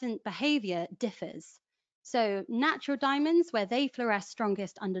fluorescent behavior differs. So natural diamonds, where they fluoresce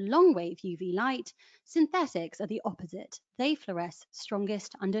strongest under long wave UV light, synthetics are the opposite. They fluoresce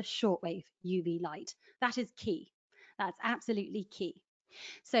strongest under short wave UV light. That is key. That's absolutely key.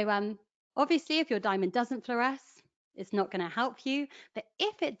 So obviously, if your diamond doesn't fluoresce, it's not going to help you. But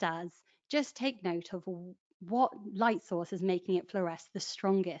if it does, just take note of what light source is making it fluoresce the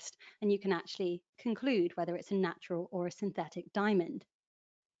strongest, and you can actually conclude whether it's a natural or a synthetic diamond.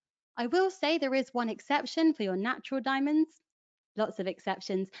 I will say there is one exception for your natural diamonds, lots of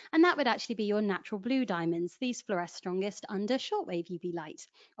exceptions, and that would actually be your natural blue diamonds. These fluoresce strongest under shortwave UV light,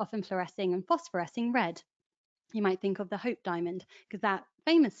 often fluorescing and phosphorescing red. You might think of the Hope diamond because that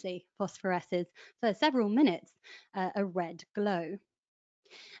famously phosphoresces for several minutes, a red glow.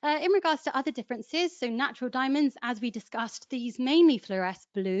 In regards to other differences, so natural diamonds, as we discussed, these mainly fluoresce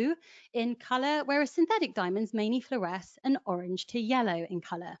blue in color, whereas synthetic diamonds mainly fluoresce an orange to yellow in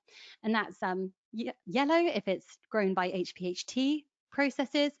color. And that's yellow if it's grown by HPHT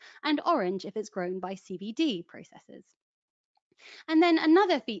processes, and orange if it's grown by CVD processes. And then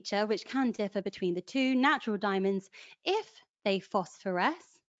another feature which can differ between the two, natural diamonds, if they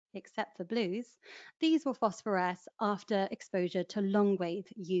phosphoresce, except for blues, these will phosphoresce after exposure to long wave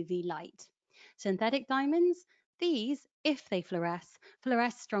UV light. Synthetic diamonds, these, if they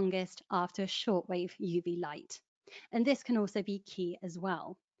fluoresce strongest after short wave UV light. And this can also be key as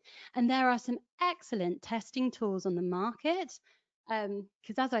well. And there are some excellent testing tools on the market.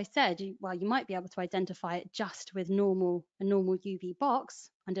 Because as I said, you might be able to identify it just with a normal UV box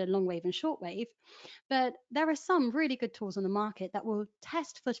under long wave and short wave, but there are some really good tools on the market that will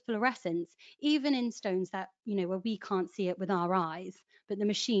test for fluorescence, even in stones that, where we can't see it with our eyes, but the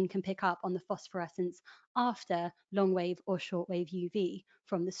machine can pick up on the phosphorescence after long wave or short wave UV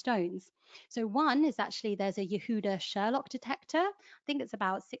from the stones. So one is actually, there's a Yehuda Sherlock detector. I think it's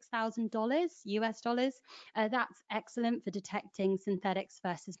about $6,000 US dollars. That's excellent for detecting synthetics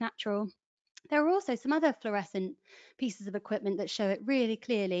versus natural. There are also some other fluorescent pieces of equipment that show it really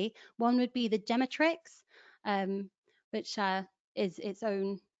clearly. One would be the Gematrix, which is its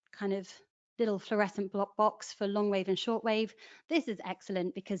own kind of little fluorescent block box for long wave and short wave. This is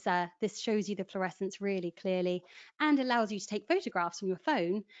excellent because this shows you the fluorescence really clearly and allows you to take photographs from your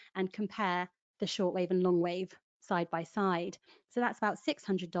phone and compare the short wave and long wave side by side. So that's about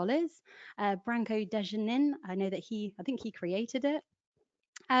 $600. Branko Dejanin, I think he created it.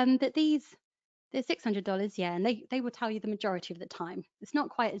 But they're $600, yeah, and they will tell you the majority of the time. It's not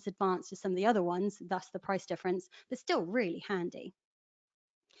quite as advanced as some of the other ones, thus the price difference, but still really handy.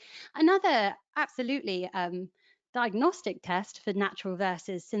 Another absolutely diagnostic test for natural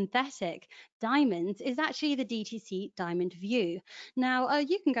versus synthetic diamonds is actually the DTC Diamond View. Now,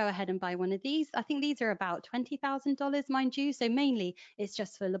 you can go ahead and buy one of these. I think these are about $20,000, mind you, so mainly it's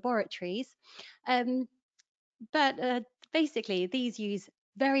just for laboratories. But basically, these use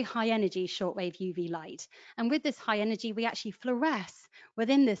very high energy shortwave UV light. And with this high energy, we actually fluoresce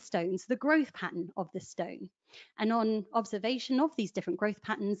within the stones the growth pattern of the stone. And on observation of these different growth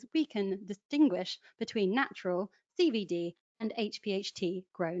patterns, we can distinguish between natural, CVD, and HPHT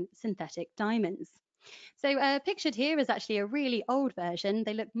grown synthetic diamonds. So pictured here is actually a really old version.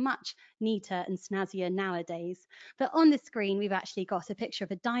 They look much neater and snazzier nowadays. But on the screen, we've actually got a picture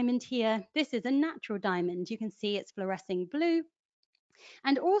of a diamond here. This is a natural diamond. You can see it's fluorescing blue.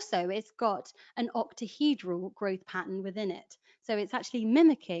 And also it's got an octahedral growth pattern within it. So it's actually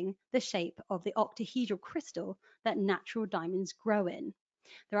mimicking the shape of the octahedral crystal that natural diamonds grow in.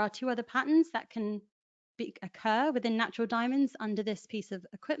 There are two other patterns that can occur within natural diamonds under this piece of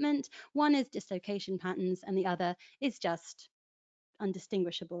equipment. One is dislocation patterns and the other is just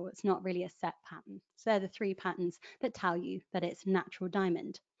undistinguishable. It's not really a set pattern. So they're the three patterns that tell you that it's natural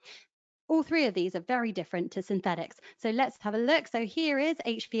diamond. All three of these are very different to synthetics. So let's have a look. So here is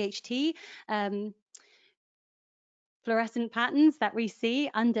HPHT. Fluorescent patterns that we see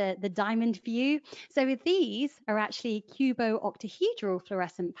under the diamond view. So these are actually cubo-octahedral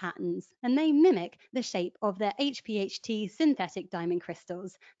fluorescent patterns, and they mimic the shape of the HPHT synthetic diamond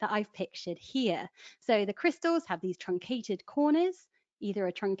crystals that I've pictured here. So the crystals have these truncated corners, either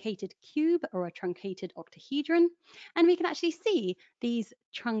a truncated cube or a truncated octahedron, and we can actually see these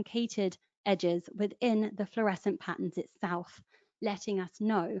truncated edges within the fluorescent patterns itself, letting us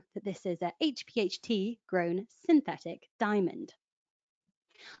know that this is a HPHT grown synthetic diamond.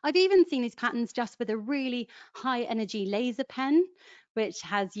 I've even seen these patterns just with a really high energy laser pen, which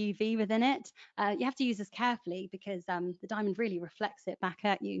has UV within it. You have to use this carefully because the diamond really reflects it back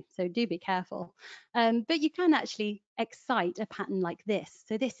at you, so do be careful. But you can actually excite a pattern like this.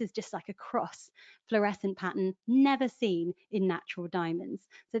 So this is just like a cross fluorescent pattern never seen in natural diamonds.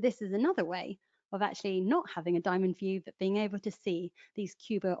 So this is another way of actually not having a diamond view, but being able to see these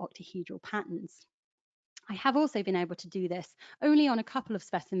cubo-octahedral patterns. I have also been able to do this only on a couple of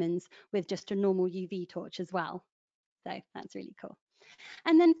specimens with just a normal UV torch as well. So that's really cool.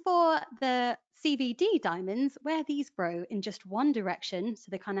 And then for the CVD diamonds, where these grow in just one direction, so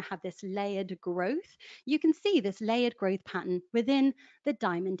they kind of have this layered growth, you can see this layered growth pattern within the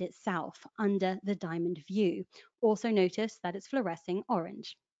diamond itself under the diamond view. Also notice that it's fluorescing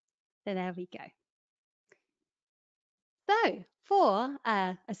orange. So there we go. So for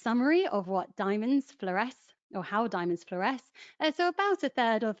a summary of what diamonds fluoresce or how diamonds fluoresce, so about a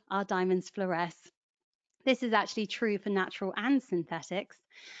third of our diamonds fluoresce. This is actually true for natural and synthetics,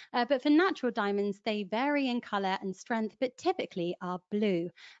 but for natural diamonds, they vary in colour and strength, but typically are blue,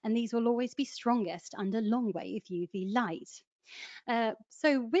 and these will always be strongest under long wave UV light.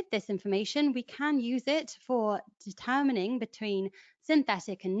 So with this information, we can use it for determining between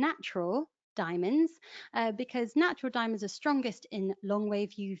synthetic and natural diamonds, because natural diamonds are strongest in long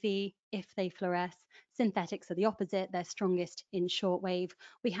wave UV if they fluoresce. Synthetics are the opposite, they're strongest in short wave.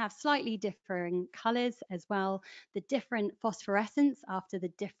 We have slightly differing colors as well, the different phosphorescence after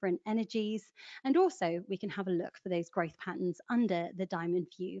the different energies, and also we can have a look for those growth patterns under the diamond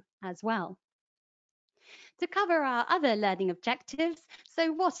view as well. To cover our other learning objectives,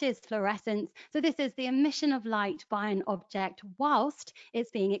 so what is fluorescence? So this is the emission of light by an object whilst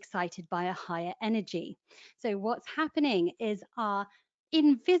it's being excited by a higher energy. So what's happening is our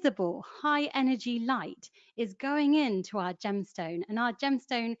invisible high energy light is going into our gemstone, and our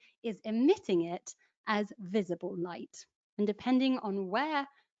gemstone is emitting it as visible light. And depending on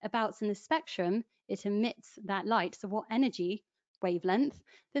whereabouts in the spectrum it emits that light, so what energy wavelength,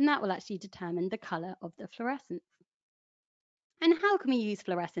 then that will actually determine the colour of the fluorescence. And how can we use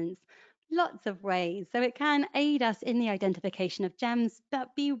fluorescence? Lots of ways. So it can aid us in the identification of gems,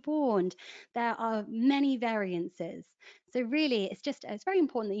 but be warned, there are many variances. So really, it's very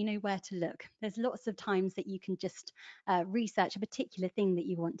important that you know where to look. There's lots of times that you can just research a particular thing that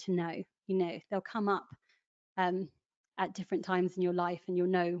you want to know. You know, they'll come up at different times in your life, and you'll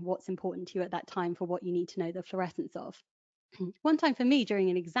know what's important to you at that time for what you need to know the fluorescence of. One time for me during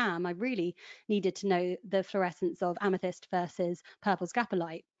an exam, I really needed to know the fluorescence of amethyst versus purple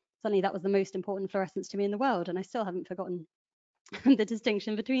scapolite. Suddenly that was the most important fluorescence to me in the world, and I still haven't forgotten the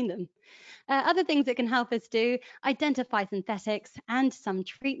distinction between them. Other things it can help us do, identify synthetics and some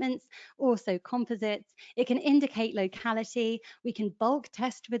treatments, also composites. It can indicate locality. We can bulk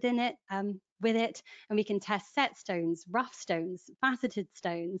test with it, and we can test set stones, rough stones, faceted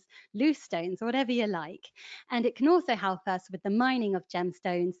stones, loose stones, whatever you like. And it can also help us with the mining of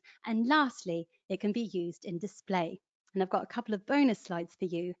gemstones. And lastly, it can be used in display. And I've got a couple of bonus slides for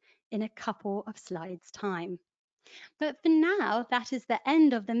you in a couple of slides' time. But for now, that is the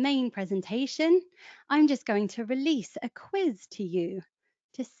end of the main presentation. I'm just going to release a quiz to you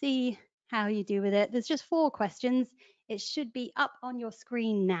to see how you do with it. There's just 4 questions. It should be up on your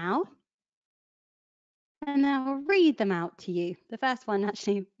screen now. And I'll read them out to you. The first one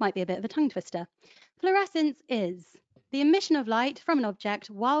actually might be a bit of a tongue twister. Fluorescence is the emission of light from an object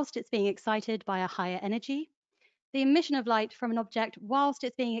whilst it's being excited by a higher energy, the emission of light from an object whilst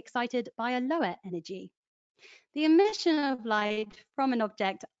it's being excited by a lower energy, the emission of light from an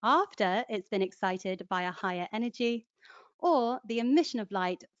object after it's been excited by a higher energy, or the emission of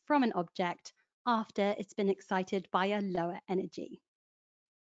light from an object after it's been excited by a lower energy.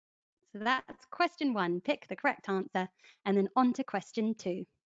 So that's question 1. Pick the correct answer, and then on to question 2.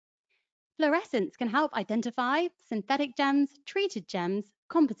 Fluorescence can help identify synthetic gems, treated gems,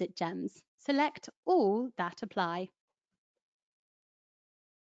 composite gems. Select all that apply.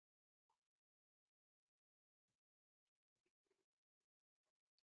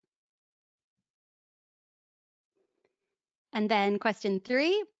 And then question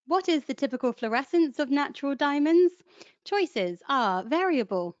 3, what is the typical fluorescence of natural diamonds? Choices are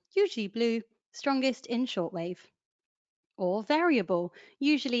variable, usually blue, strongest in shortwave, or variable,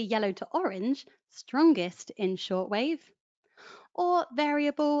 usually yellow to orange, strongest in shortwave, or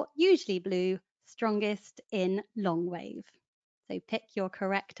variable, usually blue, strongest in long wave. So pick your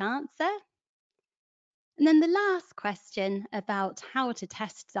correct answer. And then the last question about how to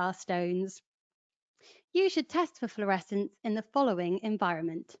test our stones. You should test for fluorescence in the following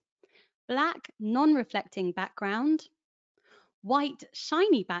environment: black non-reflecting background, white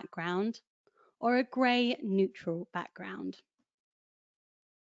shiny background, or a grey neutral background.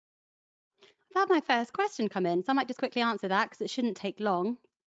 I've had my first question come in, so I might just quickly answer that because it shouldn't take long.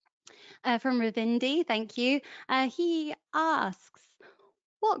 From Ravindi, thank you. He asks,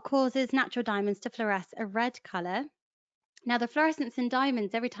 what causes natural diamonds to fluoresce a red colour? Now, the fluorescence in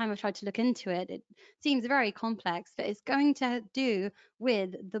diamonds, every time I've tried to look into it, it seems very complex, but it's going to do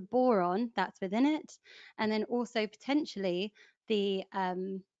with the boron that's within it, and then also potentially the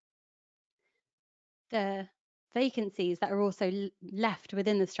vacancies that are also left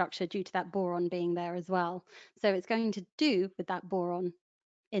within the structure due to that boron being there as well. So it's going to do with that boron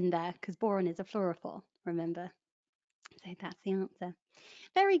in there because boron is a fluorophore, remember? So that's the answer.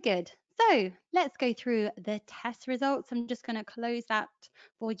 Very good. So let's go through the test results. I'm just going to close that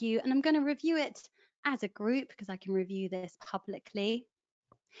for you and I'm going to review it as a group because I can review this publicly.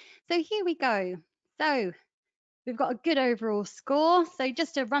 So here we go. So we've got a good overall score. So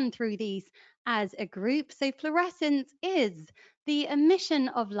just to run through these as a group. So fluorescence is the emission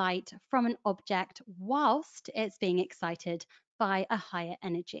of light from an object whilst it's being excited by a higher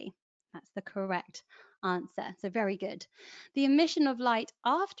energy. That's the correct answer. So very good. The emission of light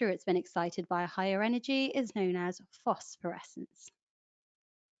after it's been excited by a higher energy is known as phosphorescence.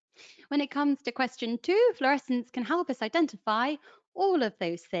 When it comes to question 2, fluorescence can help us identify all of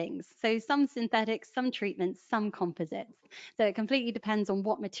those things. So some synthetics, some treatments, some composites. So it completely depends on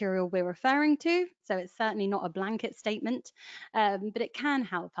what material we're referring to. So it's certainly not a blanket statement, but it can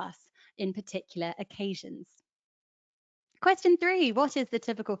help us in particular occasions. Question 3, what is the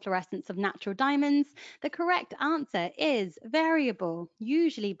typical fluorescence of natural diamonds? The correct answer is variable,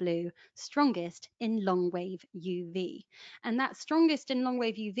 usually blue, strongest in long wave UV. And that strongest in long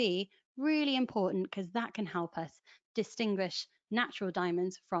wave UV, really important because that can help us distinguish natural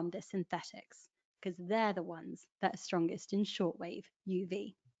diamonds from the synthetics because they're the ones that are strongest in shortwave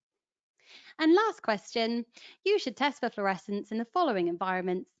UV. And last question, you should test for fluorescence in the following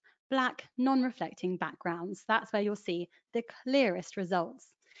environments: black, non-reflecting backgrounds. That's where you'll see the clearest results.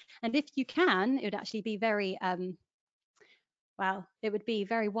 And if you can, it would actually be very, well, it would be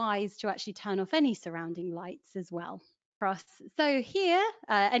very wise to actually turn off any surrounding lights as well. So here,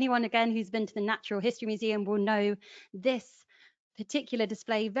 anyone again who's been to the Natural History Museum will know this particular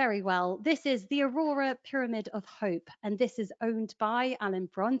display very well. This is the Aurora Pyramid of Hope, and this is owned by Alan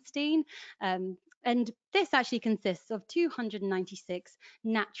Bronstein. And this actually consists of 296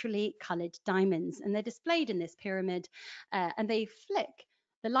 naturally coloured diamonds, and they're displayed in this pyramid, and they flick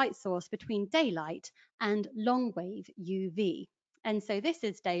the light source between daylight and long wave UV. And so this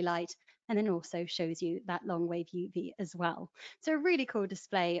is daylight, and then also shows you that long wave UV as well. So a really cool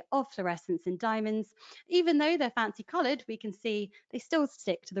display of fluorescence in diamonds. Even though they're fancy coloured, we can see they still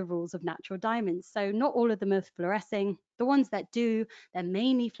stick to the rules of natural diamonds. So not all of them are fluorescing. The ones that do, they're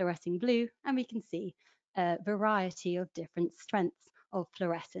mainly fluorescing blue, and we can see a variety of different strengths of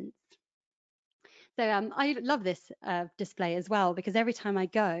fluorescence. So I love this display as well because every time I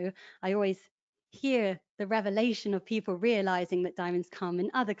go, I always hear the revelation of people realizing that diamonds come in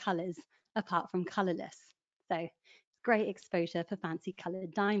other colors apart from colorless. So great exposure for fancy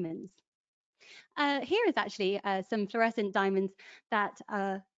colored diamonds. Here is actually some fluorescent diamonds that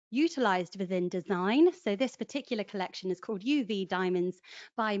are utilized within design. So this particular collection is called UV Diamonds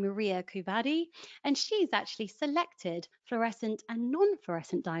by Maria Cuvadi, and she's actually selected fluorescent and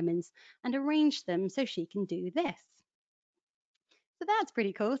non-fluorescent diamonds and arranged them so she can do this. So that's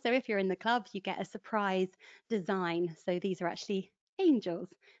pretty cool. So if you're in the club, you get a surprise design. So these are actually angels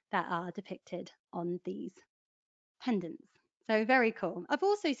that are depicted on these pendants. So very cool. I've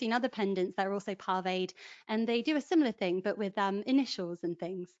also seen other pendants that are also parveyed and they do a similar thing, but with initials and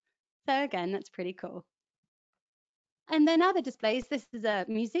things. So again, that's pretty cool. And then other displays, this is a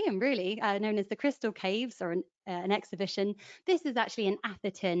museum really, known as the Crystal Caves, or an exhibition. This is actually in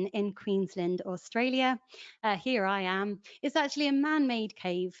Atherton in Queensland, Australia. Here I am. It's actually a man-made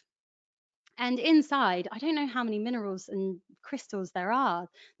cave. And inside, I don't know how many minerals and crystals there are,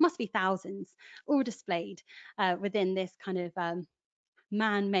 must be thousands, all displayed within this kind of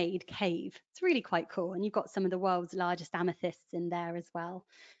man-made cave. It's really quite cool. And you've got some of the world's largest amethysts in there as well.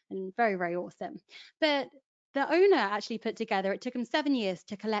 And very, very awesome. But the owner actually put together, it took him 7 years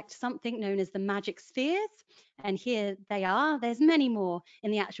to collect something known as the magic spheres. And here they are. There's many more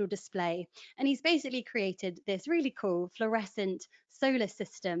in the actual display. And he's basically created this really cool fluorescent solar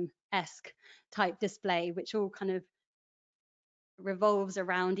system-esque type display, which all kind of revolves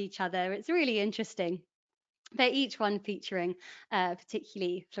around each other. It's really interesting. They're each one featuring a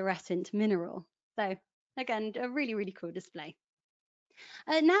particularly fluorescent mineral. So again, a really, really cool display.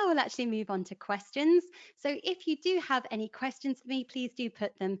 Now we'll actually move on to questions. So if you do have any questions for me, please do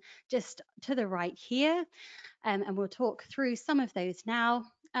put them just to the right here, and we'll talk through some of those now.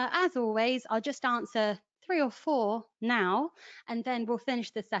 As always, I'll just answer 3 or 4 now, and then we'll finish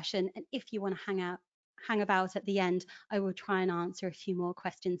the session. And if you want to hang about at the end, I will try and answer a few more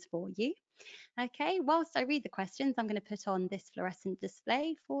questions for you. Okay, whilst I read the questions, I'm going to put on this fluorescent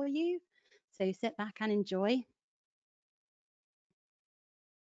display for you. So sit back and enjoy.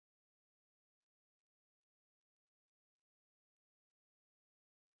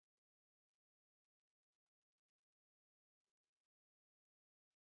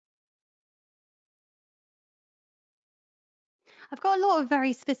 I've got a lot of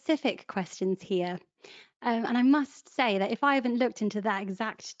very specific questions here. And I must say that if I haven't looked into that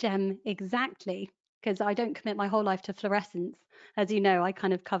exact gem exactly, because I don't commit my whole life to fluorescence, as you know, I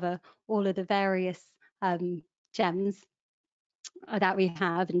kind of cover all of the various gems that we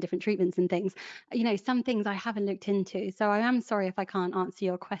have and different treatments and things. You know, some things I haven't looked into. So I am sorry if I can't answer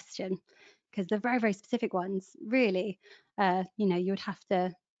your question, because the very, very specific ones, really, you know, you would have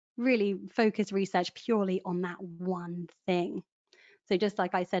to really focus research purely on that one thing. So just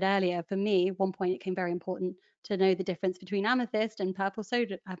like I said earlier, for me, at one point it became very important to know the difference between amethyst and purple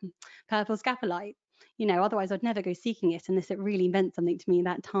scapolite. You know, otherwise I'd never go seeking it unless it really meant something to me at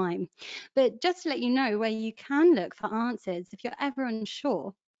that time. But just to let you know where you can look for answers, if you're ever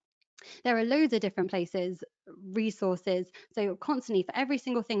unsure, there are loads of different places, resources. So constantly for every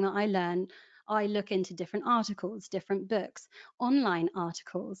single thing that I learn, I look into different articles, different books, online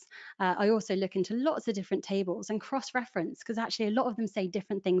articles. I also look into lots of different tables and cross-reference because actually a lot of them say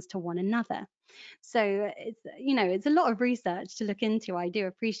different things to one another. So it's, you know, it's a lot of research to look into. I do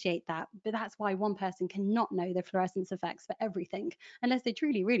appreciate that, but that's why one person cannot know the fluorescence effects for everything unless they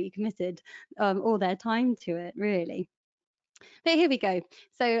truly, really committed all their time to it, really. But here we go.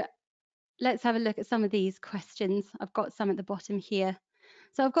 So let's have a look at some of these questions. I've got some at the bottom here.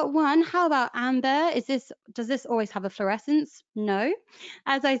 So I've got one, how about amber? Does this always have a fluorescence? No.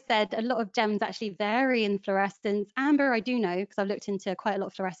 As I said, a lot of gems actually vary in fluorescence. Amber, I do know because I've looked into quite a lot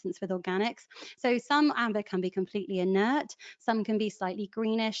of fluorescence with organics. So some amber can be completely inert, some can be slightly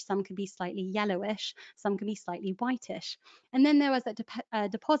greenish, some can be slightly yellowish, some can be slightly whitish. And then there was a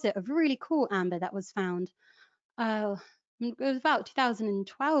deposit of really cool amber that was found. Oh, it was about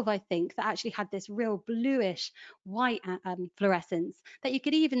 2012, I think, that actually had this real bluish white fluorescence that you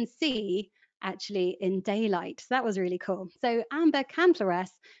could even see actually in daylight. So that was really cool. So amber can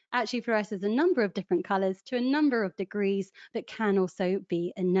fluoresce, actually fluoresces a number of different colors to a number of degrees, but can also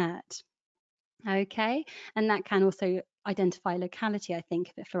be inert. Okay, and that can also identify locality, I think,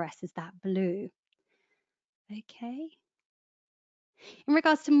 if it fluoresces that blue. Okay. In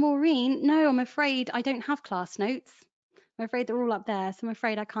regards to Maureen, no, I'm afraid I don't have class notes. I'm afraid they're all up there, so I'm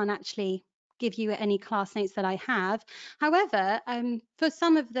afraid I can't actually give you any class notes that I have. However, for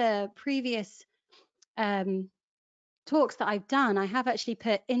some of the previous um, talks that I've done, I have actually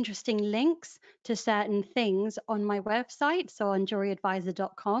put interesting links to certain things on my website, so on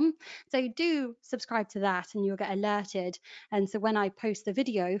juryadvisor.com. So do subscribe to that and you'll get alerted. And so when I post the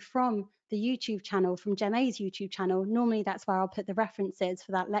video from the YouTube channel, from GemA's YouTube channel, normally that's where I'll put the references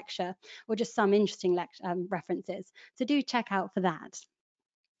for that lecture or just some interesting references. So do check out for that.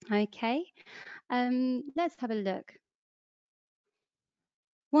 Okay, let's have a look.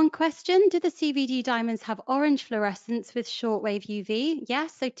 One question, do the CVD diamonds have orange fluorescence with shortwave UV?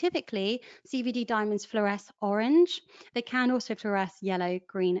 Yes, so typically CVD diamonds fluoresce orange. They can also fluoresce yellow,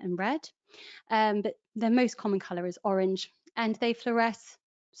 green and red, but their most common color is orange and they fluoresce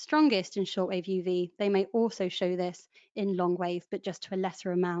strongest in shortwave UV. They may also show this in long wave, but just to a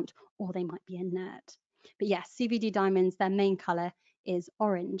lesser amount, or they might be inert. But yes, CVD diamonds, their main color is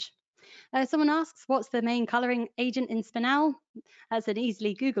orange. Someone asks, what's the main colouring agent in spinel? That's an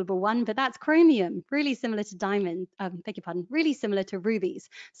easily Googleable one, but that's chromium, really similar to diamond, beg your pardon, really similar to rubies.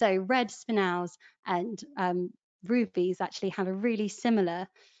 So red spinels and rubies actually have a really similar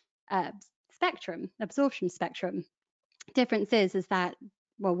spectrum, absorption spectrum. Difference is that,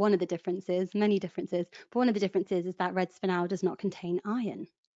 well, one of the differences, many differences, but one of the differences is that red spinel does not contain iron.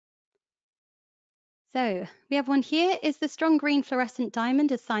 So we have one here. Is the strong green fluorescent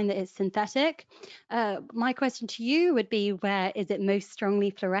diamond a sign that it's synthetic? My question to you would be, where is it most strongly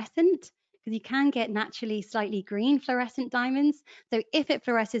fluorescent? Because you can get naturally slightly green fluorescent diamonds. So if it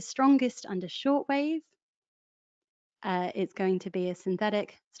fluoresces strongest under shortwave, it's going to be a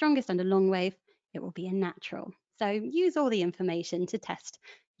synthetic. Strongest under long wave, it will be a natural. So use all the information to test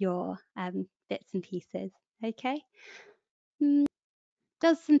your bits and pieces. Okay.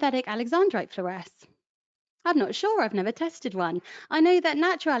 Does synthetic alexandrite fluoresce? I'm not sure, I've never tested one. I know that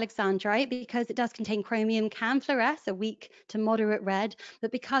natural alexandrite, because it does contain chromium, can fluoresce a weak to moderate red,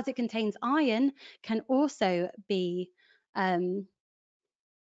 but because it contains iron, can also be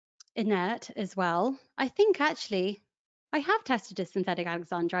inert as well. I think actually, I have tested a synthetic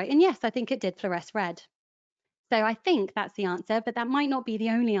alexandrite, and yes, I think it did fluoresce red. So I think that's the answer, but that might not be the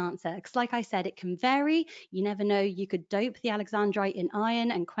only answer, because like I said, it can vary. You never know, you could dope the alexandrite in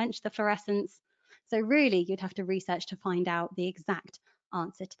iron and quench the fluorescence. So really, you'd have to research to find out the exact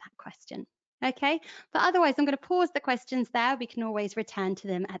answer to that question. Okay, but otherwise, I'm going to pause the questions there. We can always return to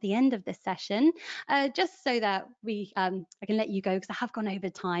them at the end of this session, just so that I can let you go because I have gone over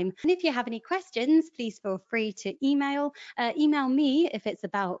time. And if you have any questions, please feel free to email me if it's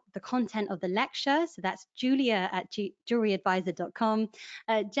about the content of the lecture. So that's julia@jewelryadvisor.com,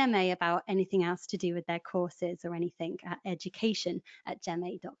 Gemme about anything else to do with their courses or anything at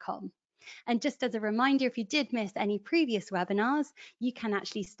education@gemme.com. And just as a reminder, if you did miss any previous webinars, you can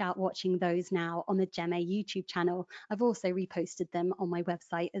actually start watching those now on the Gemme YouTube channel. I've also reposted them on my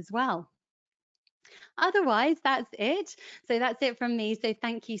website as well. Otherwise, that's it. So that's it from me. So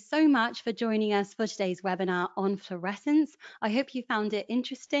thank you so much for joining us for today's webinar on fluorescence. I hope you found it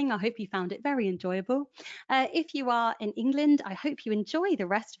interesting. I hope you found it very enjoyable. If you are in England, I hope you enjoy the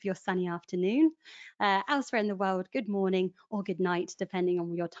rest of your sunny afternoon. Elsewhere in the world, good morning or good night, depending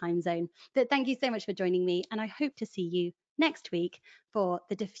on your time zone. But thank you so much for joining me, and I hope to see you next week for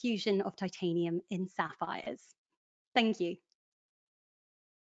the diffusion of titanium in sapphires. Thank you.